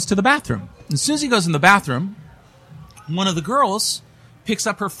up and he goes to the bathroom. As soon as he goes in the bathroom, one of the girls picks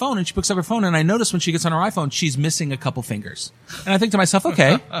up her phone, and I notice when she gets on her iPhone, she's missing a couple fingers. And I think to myself,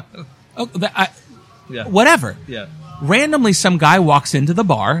 okay, whatever. Yeah. Randomly, some guy walks into the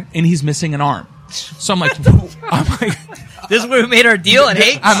bar and he's missing an arm. So I'm like, this is where we made our deal at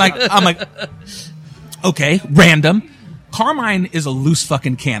Hank's. I'm like, okay, random. Carmine is a loose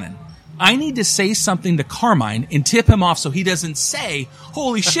fucking cannon. I need to say something to Carmine and tip him off so he doesn't say,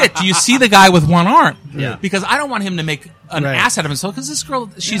 holy shit, do you see the guy with one arm? Yeah. Because I don't want him to make an ass out of himself, because this girl,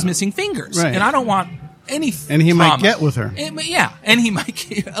 she's missing fingers. Right. And I don't want any And he trauma. might get with her. And he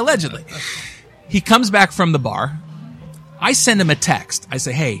might, allegedly. He comes back from the bar. I send him a text. I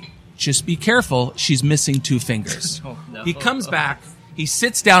say, hey, just be careful. She's missing 2 fingers. Oh, no. He comes back. He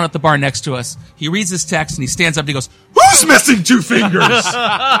sits down at the bar next to us. He reads his text and he stands up and he goes, who's missing 2 fingers?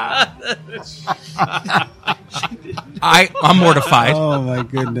 I'm mortified. Oh my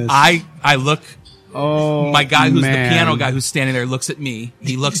goodness. I look. Oh, my guy who's man. the piano guy who's standing there looks at me.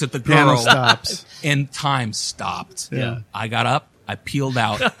 He looks at the Piano girl. stops. And time stopped. Yeah. I got up. I peeled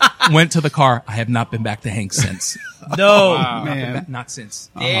out, went to the car. I have not been back to Hank's since. No. Man. Not since.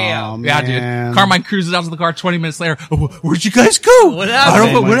 Damn. Oh, Yeah, man. dude. Carmine cruises out to the car 20 minutes later. Oh, where'd you guys go? What happened? I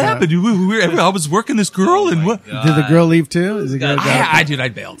don't know. Oh, my What God. happened? I was working this girl and what? Did the girl leave too? Is it good? I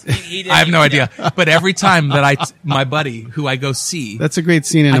bailed. He did. I have no idea. But every time that my buddy who I go see, That's a great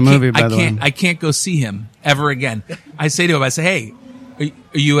scene in a movie, by the way. I can't go see him ever again. I say to him, I say, hey,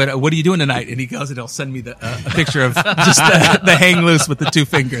 are you what are you doing tonight? And he goes and he'll send me a picture of just the hang loose with the 2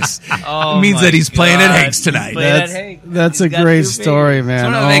 fingers. Oh, it means my that he's playing at God. Hank's tonight. He's playing at Hank's. That's a He's got great 2 story, fingers. man. It's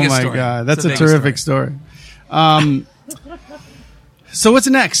one of the Oh Vegas my story. God. That's It's a a Vegas terrific story. So what's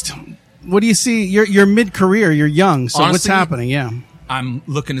next? What do you see? You're mid-career. You're young. So what's Honestly, happening? Yeah. I'm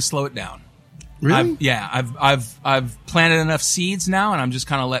looking to slow it down. Really? I've planted enough seeds now, and I'm just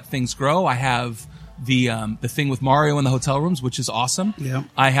kind of let things grow. I have the thing with Mario in the hotel rooms, which is awesome. Yeah.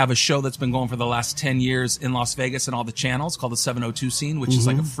 I have a show that's been going for the last 10 years in Las Vegas and all the channels called the 702 Scene, which is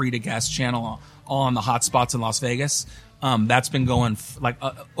like a free to guest channel all on the hot spots in Las Vegas. That's been going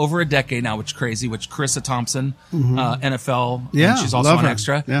over a decade now, which is crazy, which Carissa Thompson, NFL, Yeah, and she's also love on her.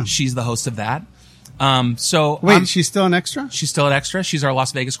 Extra. Yeah. She's the host of that. Wait, she's still an extra? She's still at Extra. She's our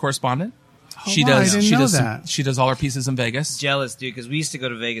Las Vegas correspondent. She wow, I does. didn't She know does. that. She does all her pieces in Vegas. Jealous, dude, because we used to go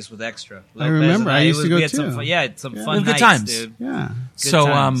to Vegas with Extra. I remember. I used to go we had too. Some fun, some Yeah. fun Good nights, times. dude. Yeah. Good So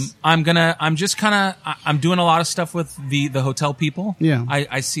times. I'm doing a lot of stuff with the hotel people. Yeah.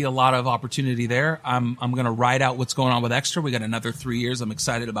 I see a lot of opportunity there. I'm gonna ride out what's going on with Extra. We got another 3 years. I'm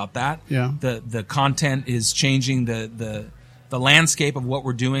excited about that. Yeah. The content is changing the landscape of what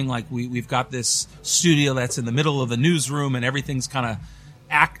we're doing. Like we've got this studio that's in the middle of the newsroom and everything's kind of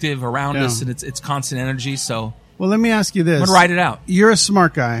active around Yeah. us and it's constant energy. So Well, let me ask you this. I'm gonna ride it out. You're a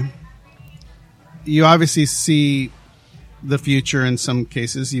smart guy. You obviously see the future in some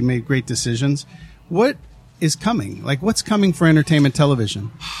cases. You made great decisions. What is coming? Like, what's coming for entertainment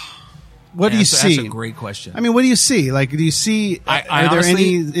television? What do you see? That's a great question. I mean, what do you see? Like, do you see? I are there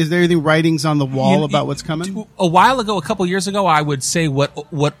honestly- is there any writings on the wall about what's coming? A while ago, a couple years ago, I would say what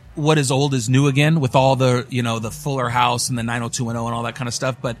is old is new again, with all the the Fuller House and the 90210 and all that kind of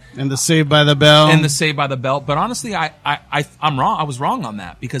stuff. But And the Saved by the Bell and the Saved by the Bell. But honestly, I'm wrong. I was wrong on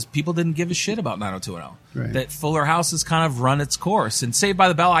that because people didn't give a shit about 90210. Right. That Fuller House has kind of run its course, and Saved by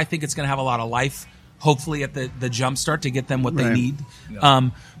the Bell, I think it's going to have a lot of life. Hopefully, at the jump start to get them what they Right. need.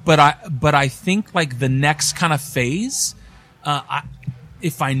 But I think like the next kind of phase,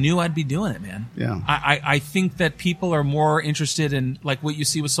 if I knew, I'd be doing it, man. Yeah. I think that people are more interested in, like what you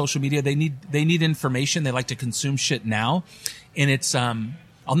see with social media. They need information. They like to consume shit now. And it's,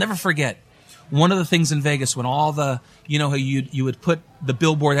 I'll never forget one of the things in Vegas when all the, how you would put the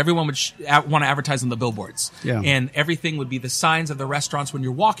billboard, everyone would want to advertise on the billboards. Yeah. And everything would be the signs of the restaurants. When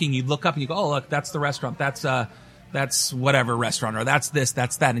you're walking, you'd look up and you go, oh, look, that's the restaurant. That's whatever restaurant, or that's this,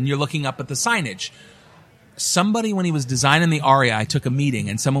 that's that. And you're looking up at the signage. Somebody, when he was designing the Aria, I took a meeting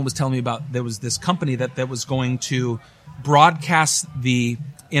and someone was telling me about, there was this company that was going to broadcast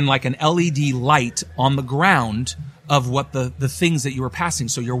in like an LED light on the ground of what the things that you were passing.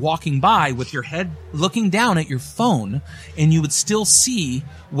 So you're walking by with your head looking down at your phone and you would still see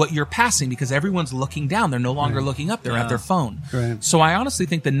what you're passing because everyone's looking down. They're no longer looking up. They're at their phone. Right. So I honestly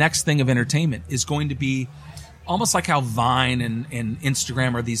think the next thing of entertainment is going to be almost like how Vine and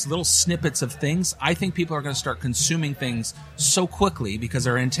Instagram are these little snippets of things. I think people are going to start consuming things so quickly because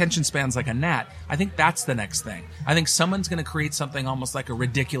their attention span's like a gnat. I think that's the next thing. I think someone's going to create something almost like a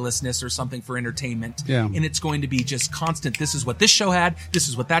ridiculousness or something for entertainment. Yeah. And it's going to be just constant. This is what this show had. This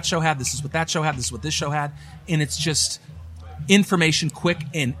is what that show had. This is what that show had. This is what this show had. And it's just information quick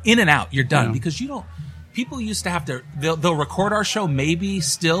and in and out. You're done because you don't. People used to have to, they'll record our show maybe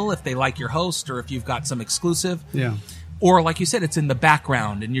still if they like your host or if you've got some exclusive. Yeah. Or like you said, it's in the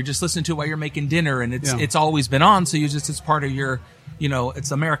background and you're just listening to it while you're making dinner and it's always been on. So it's part of your,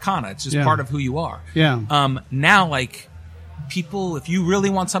 it's Americana. It's just part of who you are. Yeah. Now, like people, if you really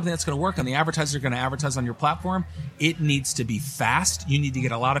want something that's going to work and the advertisers are going to advertise on your platform, it needs to be fast. You need to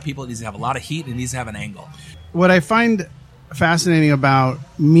get a lot of people. It needs to have a lot of heat. It needs to have an angle. What I find fascinating about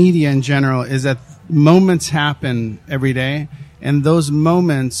media in general is that moments happen every day, and those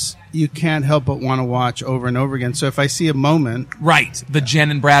moments you can't help but want to watch over and over again. So if I see a moment, right, the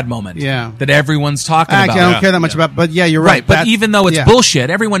Jen and Brad moment, yeah, that everyone's talking about, I don't care that much about. But yeah, you're right. But even though it's bullshit,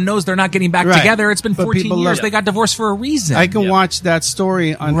 everyone knows they're not getting back together. It's been 14 years. They got divorced for a reason. I can watch that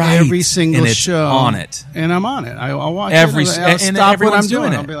story on every single show on it, and I'm on it. I'll watch every. I'll stop what I'm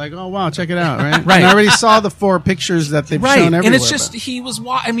doing. I'll be like, oh wow, check it out. Right. Right. And I already saw the 4 pictures that they've shown everywhere. And it's just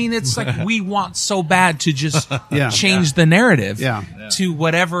I mean, it's like we want so bad to just change the narrative to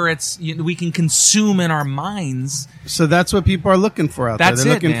whatever it's we can consume in our minds. So that's what people are looking for out there.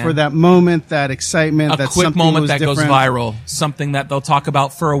 They're looking man. for that moment, that excitement, a quick moment that goes viral, something that they'll talk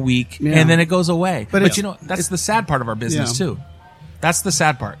about for a week, and then it goes away. But that's the sad part of our business too. That's the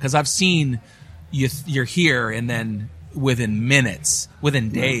sad part because I've seen you're here, and then within minutes, within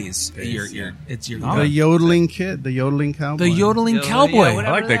days, you're gone. The yodeling kid, the yodeling cowboy. The yodeling cowboy. I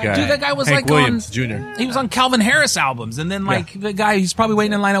like that guy. Dude, that guy was Hank like Williams on Jr. He was on Calvin Harris albums, and then the guy he's probably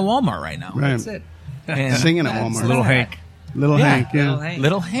waiting in line at Walmart right now. Right. That's it. And singing at Walmart. Little Hank. Little Hank.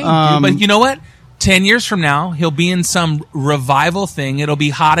 Little Hank. Dude. But you know what? 10 years from now, he'll be in some revival thing. It'll be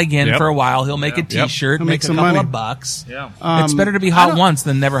hot again for a while. He'll make a T-shirt, make a couple of bucks. Yeah. It's better to be hot once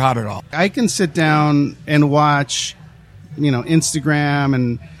than never hot at all. I can sit down and watch, Instagram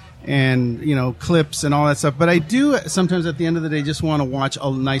and clips and all that stuff. But I do sometimes at the end of the day just want to watch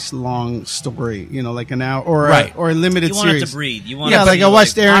a nice long story, like an hour or a limited series. You want it to breathe. You want I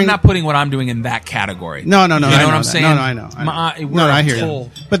watched Aaron. I'm not putting what I'm doing in that category. No. You know what I'm saying? No, I know. I hear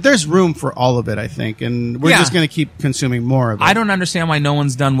you. But there's room for all of it, I think, and we're just going to keep consuming more of it. I don't understand why no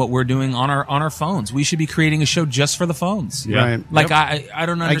one's done what we're doing on our phones. We should be creating a show just for the phones. Yeah. Right. Like I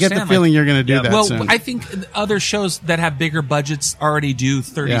don't understand. I get the feeling you're going to do that. Well, soon. I think other shows that have bigger budgets already do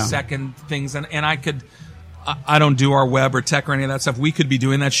 30-second things. And I don't do our web or tech or any of that stuff. We could be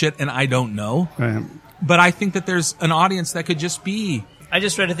doing that shit, and I don't know. Right. But I think that there's an audience that could just be. I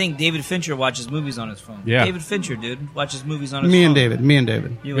just read a thing. David Fincher watches movies on his phone. Yeah. David Fincher, dude, watches movies on his phone. Me and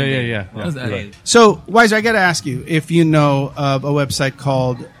David. Yeah. So, Weiser, I got to ask you if you know of a website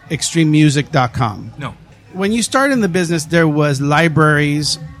called extrememusic.com. No. When you started in the business, there was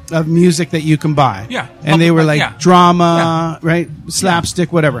libraries of music that you can buy. Yeah. And they were like drama, right?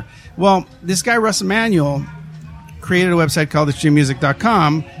 Slapstick, whatever. Well, this guy, Russ Emanuel, created a website called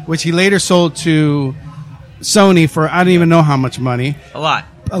extrememusic.com, which he later sold to Sony for I don't even know how much money. A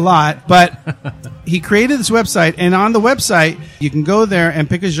lot. But he created this website, and on the website, you can go there and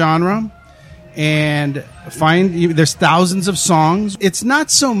pick a genre and find there's thousands of songs. It's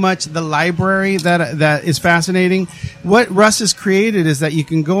not so much the library that is fascinating. What Russ has created is that you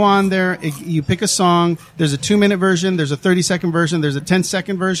can go on there, you pick a song, there's a 2-minute version, there's a 30-second version, there's a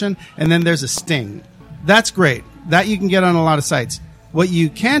 10-second version, and then there's a sting. That's great. That you can get on a lot of sites. What you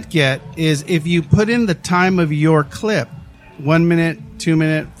can't get is if you put in the time of your clip, 1 minute, 2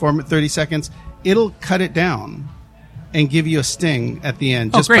 minute, 4 minute, 30 seconds, it'll cut it down and give you a sting at the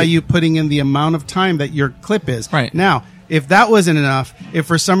end just by you putting in the amount of time that your clip is. Right. Now, if that wasn't enough, if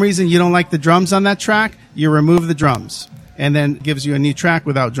for some reason you don't like the drums on that track, you remove the drums. And then it gives you a new track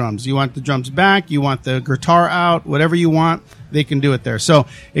without drums. You want the drums back, you want the guitar out, whatever you want, they can do it there. So,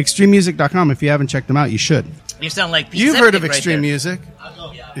 extrememusic.com, if you haven't checked them out, you should. You sound like Pete You've heard of right Extreme there. Music.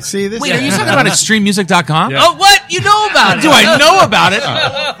 You see this? Wait, are you talking about extrememusic.com? Yeah. Oh, what? You know about it? Do I know about it?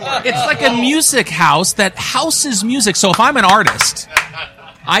 It's like a music house that houses music. So if I'm an artist,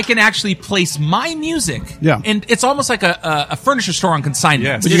 I can actually place my music. Yeah. And it's almost like a furniture store on consignment.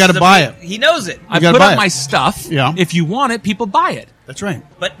 Yes. But you got to buy it. He knows it. I gotta put buy up it. my stuff. Yeah. If you want it, people buy it. That's right.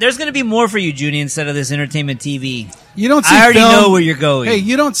 But there's going to be more for you, Junie, instead of this entertainment TV. You don't see I already film. know where you're going. Hey,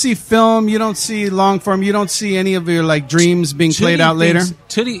 you don't see film, you don't see long form, you don't see any of your like dreams being played out later.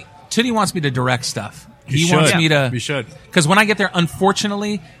 Tootie wants me to direct stuff. You He wants should. me to. You should. Because when I get there,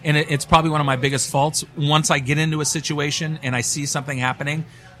 unfortunately, and it's probably one of my biggest faults, once I get into a situation and I see something happening,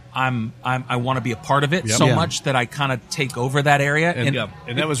 I want to be a part of it Yep. so Yeah. much that I kind of take over that area.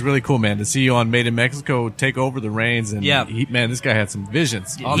 And that was really cool, man, to see you on Made in Mexico take over the reins. And Yeah. man, this guy had some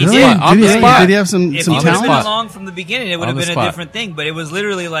visions. On He the did. spot. On the Did he- spot. did he have some If he would have talent? been spot. along from the beginning, it would On have the been spot. a different thing. But it was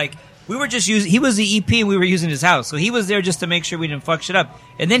literally like we were just using. He was the EP, and we were using his house, so he was there just to make sure we didn't fuck shit up.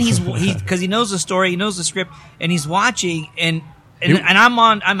 And then because he knows the story, he knows the script, and he's watching, and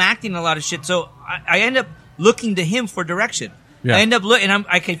I'm acting a lot of shit. So I end up looking to him for direction. Yeah. I end up looking, and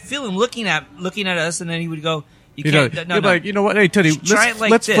I could feel him looking at us, and then he would go, "You You know, can't." you're like, you know what? Hey, Teddy, Try it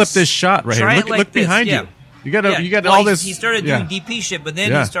like let's this. flip this shot right Try here. it like Look this, behind yeah. you. You got Well, all this. He started doing DP shit, but then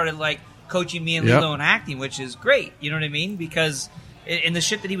Yeah. he started like coaching me and Yep. Lilo and acting, which is great. You know what I mean? Because and the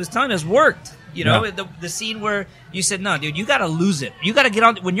shit that he was telling us worked. You know, Yeah. the scene where you said, "No, dude, you got to lose it. You got to get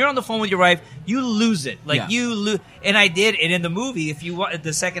on when you're on the phone with your wife. You lose it, like Yeah. you lose." And I did. And in the movie, if you want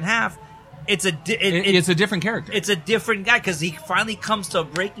the second half, it's it's a different character. it's a different guy because he finally comes to a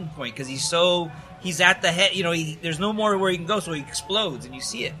breaking point because he's at the head. You know, there's no more where he can go, so he explodes, and you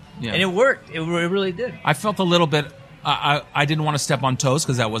see it, Yeah. and it worked. It really did. I felt a little bit. I didn't want to step on toes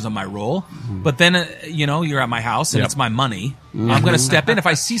because that wasn't my role. But then, you're at my house and Yep. it's my money. I'm going to step in if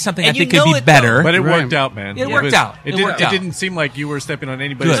I see something And I think you could know be it, better. though. But it Right. worked out, man. It worked out. It, It worked didn't, out. it didn't seem like you were stepping on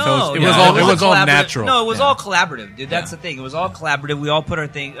anybody's Good. toes. It No, was yeah. all. It was all collaborative. natural. No, it was Yeah. all collaborative, dude. That's the thing. It was all collaborative. We all put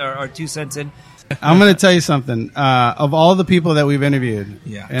our 2 cents in. I'm going to tell you something. Of all the people that we've interviewed,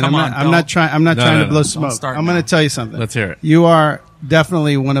 Yeah. and Come I'm on, not trying. I'm not No, trying no, to blow no. smoke. Don't start I'm going to now. tell you something. Let's hear it. You are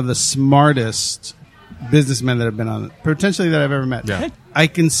definitely one of the smartest businessmen that have been on it, potentially that I've ever met. Yeah. I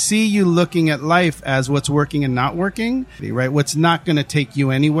can see you looking at life as what's working and not working, right? What's not going to take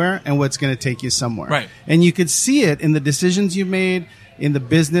you anywhere and what's going to take you somewhere. Right. And you could see it in the decisions you've made, in the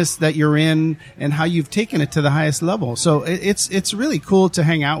business that you're in, and how you've taken it to the highest level. So it's really cool to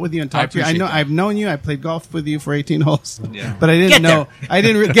hang out with you and talk to you. I appreciate know that. I've known you. I played golf with you for 18 holes, Yeah. but I didn't Get know. there. I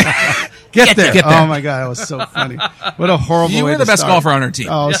didn't get there. Get there. Oh my god, that was so funny. What a horrible. You way were the to best start. golfer on our team.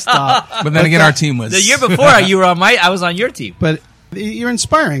 Oh, stop. But then again, our team was. The year before, I was on your team. But you're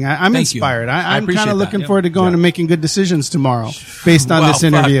inspiring. I'm Thank you. inspired. I I'm appreciate kind of that. looking Yeah. forward to going and making good decisions tomorrow based on Well, this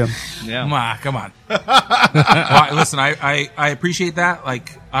interview. Yeah. Come on. Well, listen, I appreciate that.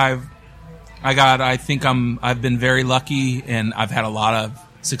 Like I've been very lucky and I've had a lot of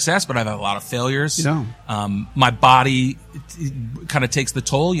success, but I've had a lot of failures. Yeah. My body kind of takes the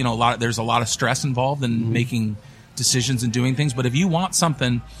toll. There's a lot of stress involved in making decisions and doing things. But if you want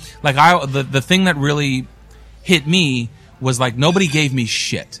something, like the thing that really hit me was like nobody gave me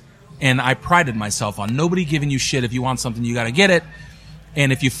shit, and I prided myself on nobody giving you shit. If you want something, you got to get it,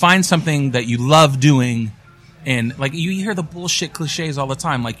 and if you find something that you love doing, and like you hear the bullshit cliches all the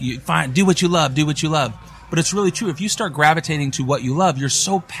time, like do what you love, do what you love. But it's really true. If you start gravitating to what you love, you're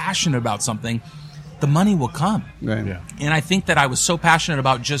so passionate about something, the money will come. Right. Yeah. And I think that I was so passionate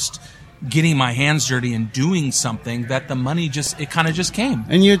about just getting my hands dirty and doing something that the money kind of just came.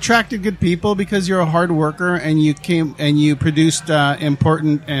 And you attracted good people because you're a hard worker, and you produced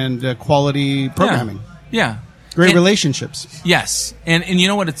important and quality programming. Yeah. Great And- relationships. Yes. And you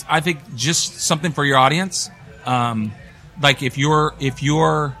know what? I think just something for your audience. Like if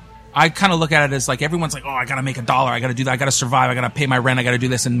you're, I kind of look at it as like everyone's like, oh, I got to make $1. I got to do that. I got to survive. I got to pay my rent. I got to do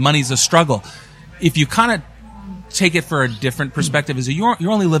this. And money's a struggle. If you kind of take it for a different perspective, is that you're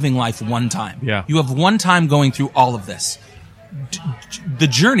only living life one time. Yeah. You have one time going through all of this. The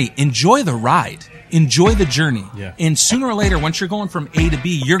journey, enjoy the ride. Enjoy the journey. Yeah. And sooner or later, once you're going from A to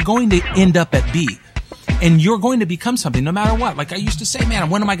B, you're going to end up at B. And you're going to become something no matter what. Like I used to say, man,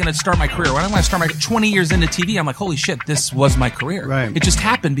 when am I going to start my career? When am I going to start my 20 years into TV? I'm like, holy shit, this was my career. Right. It just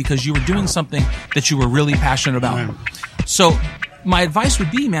happened because you were doing something that you were really passionate about. Right. So my advice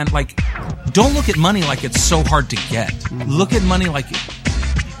would be, man, like, don't look at money like it's so hard to get. Look at money like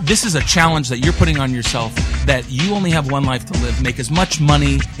this is a challenge that you're putting on yourself, that you only have one life to live. Make as much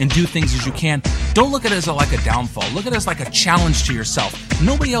money and do things as you can. Don't look at it as like a downfall. Look at it as like a challenge to yourself.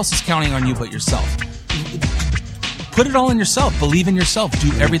 Nobody else is counting on you but yourself. Put it all in yourself. Believe in yourself. Do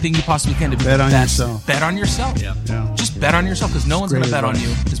everything you possibly can to be bet the on best. yourself. Bet on yourself. Yeah. Just bet on yourself, because no one's going to bet on you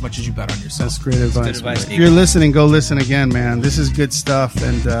as much as you bet on yourself. That's great advice. If you're listening, go listen again, man. This is good stuff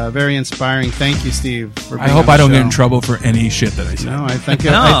and very inspiring. Thank you, Steve. For being I hope on I don't the get show. in trouble for any shit that I said. No, I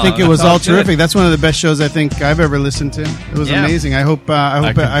think it was all terrific. That's one of the best shows I think I've ever listened to. It was amazing. I hope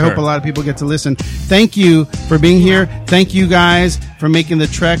a lot of people get to listen. Thank you for being here. Thank you guys for making the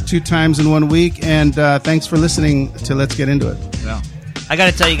trek 2 times in 1 week, and thanks for listening to Let's Get Into It. Well, I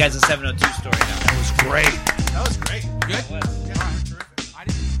got to tell you guys a 702 story now. That was great.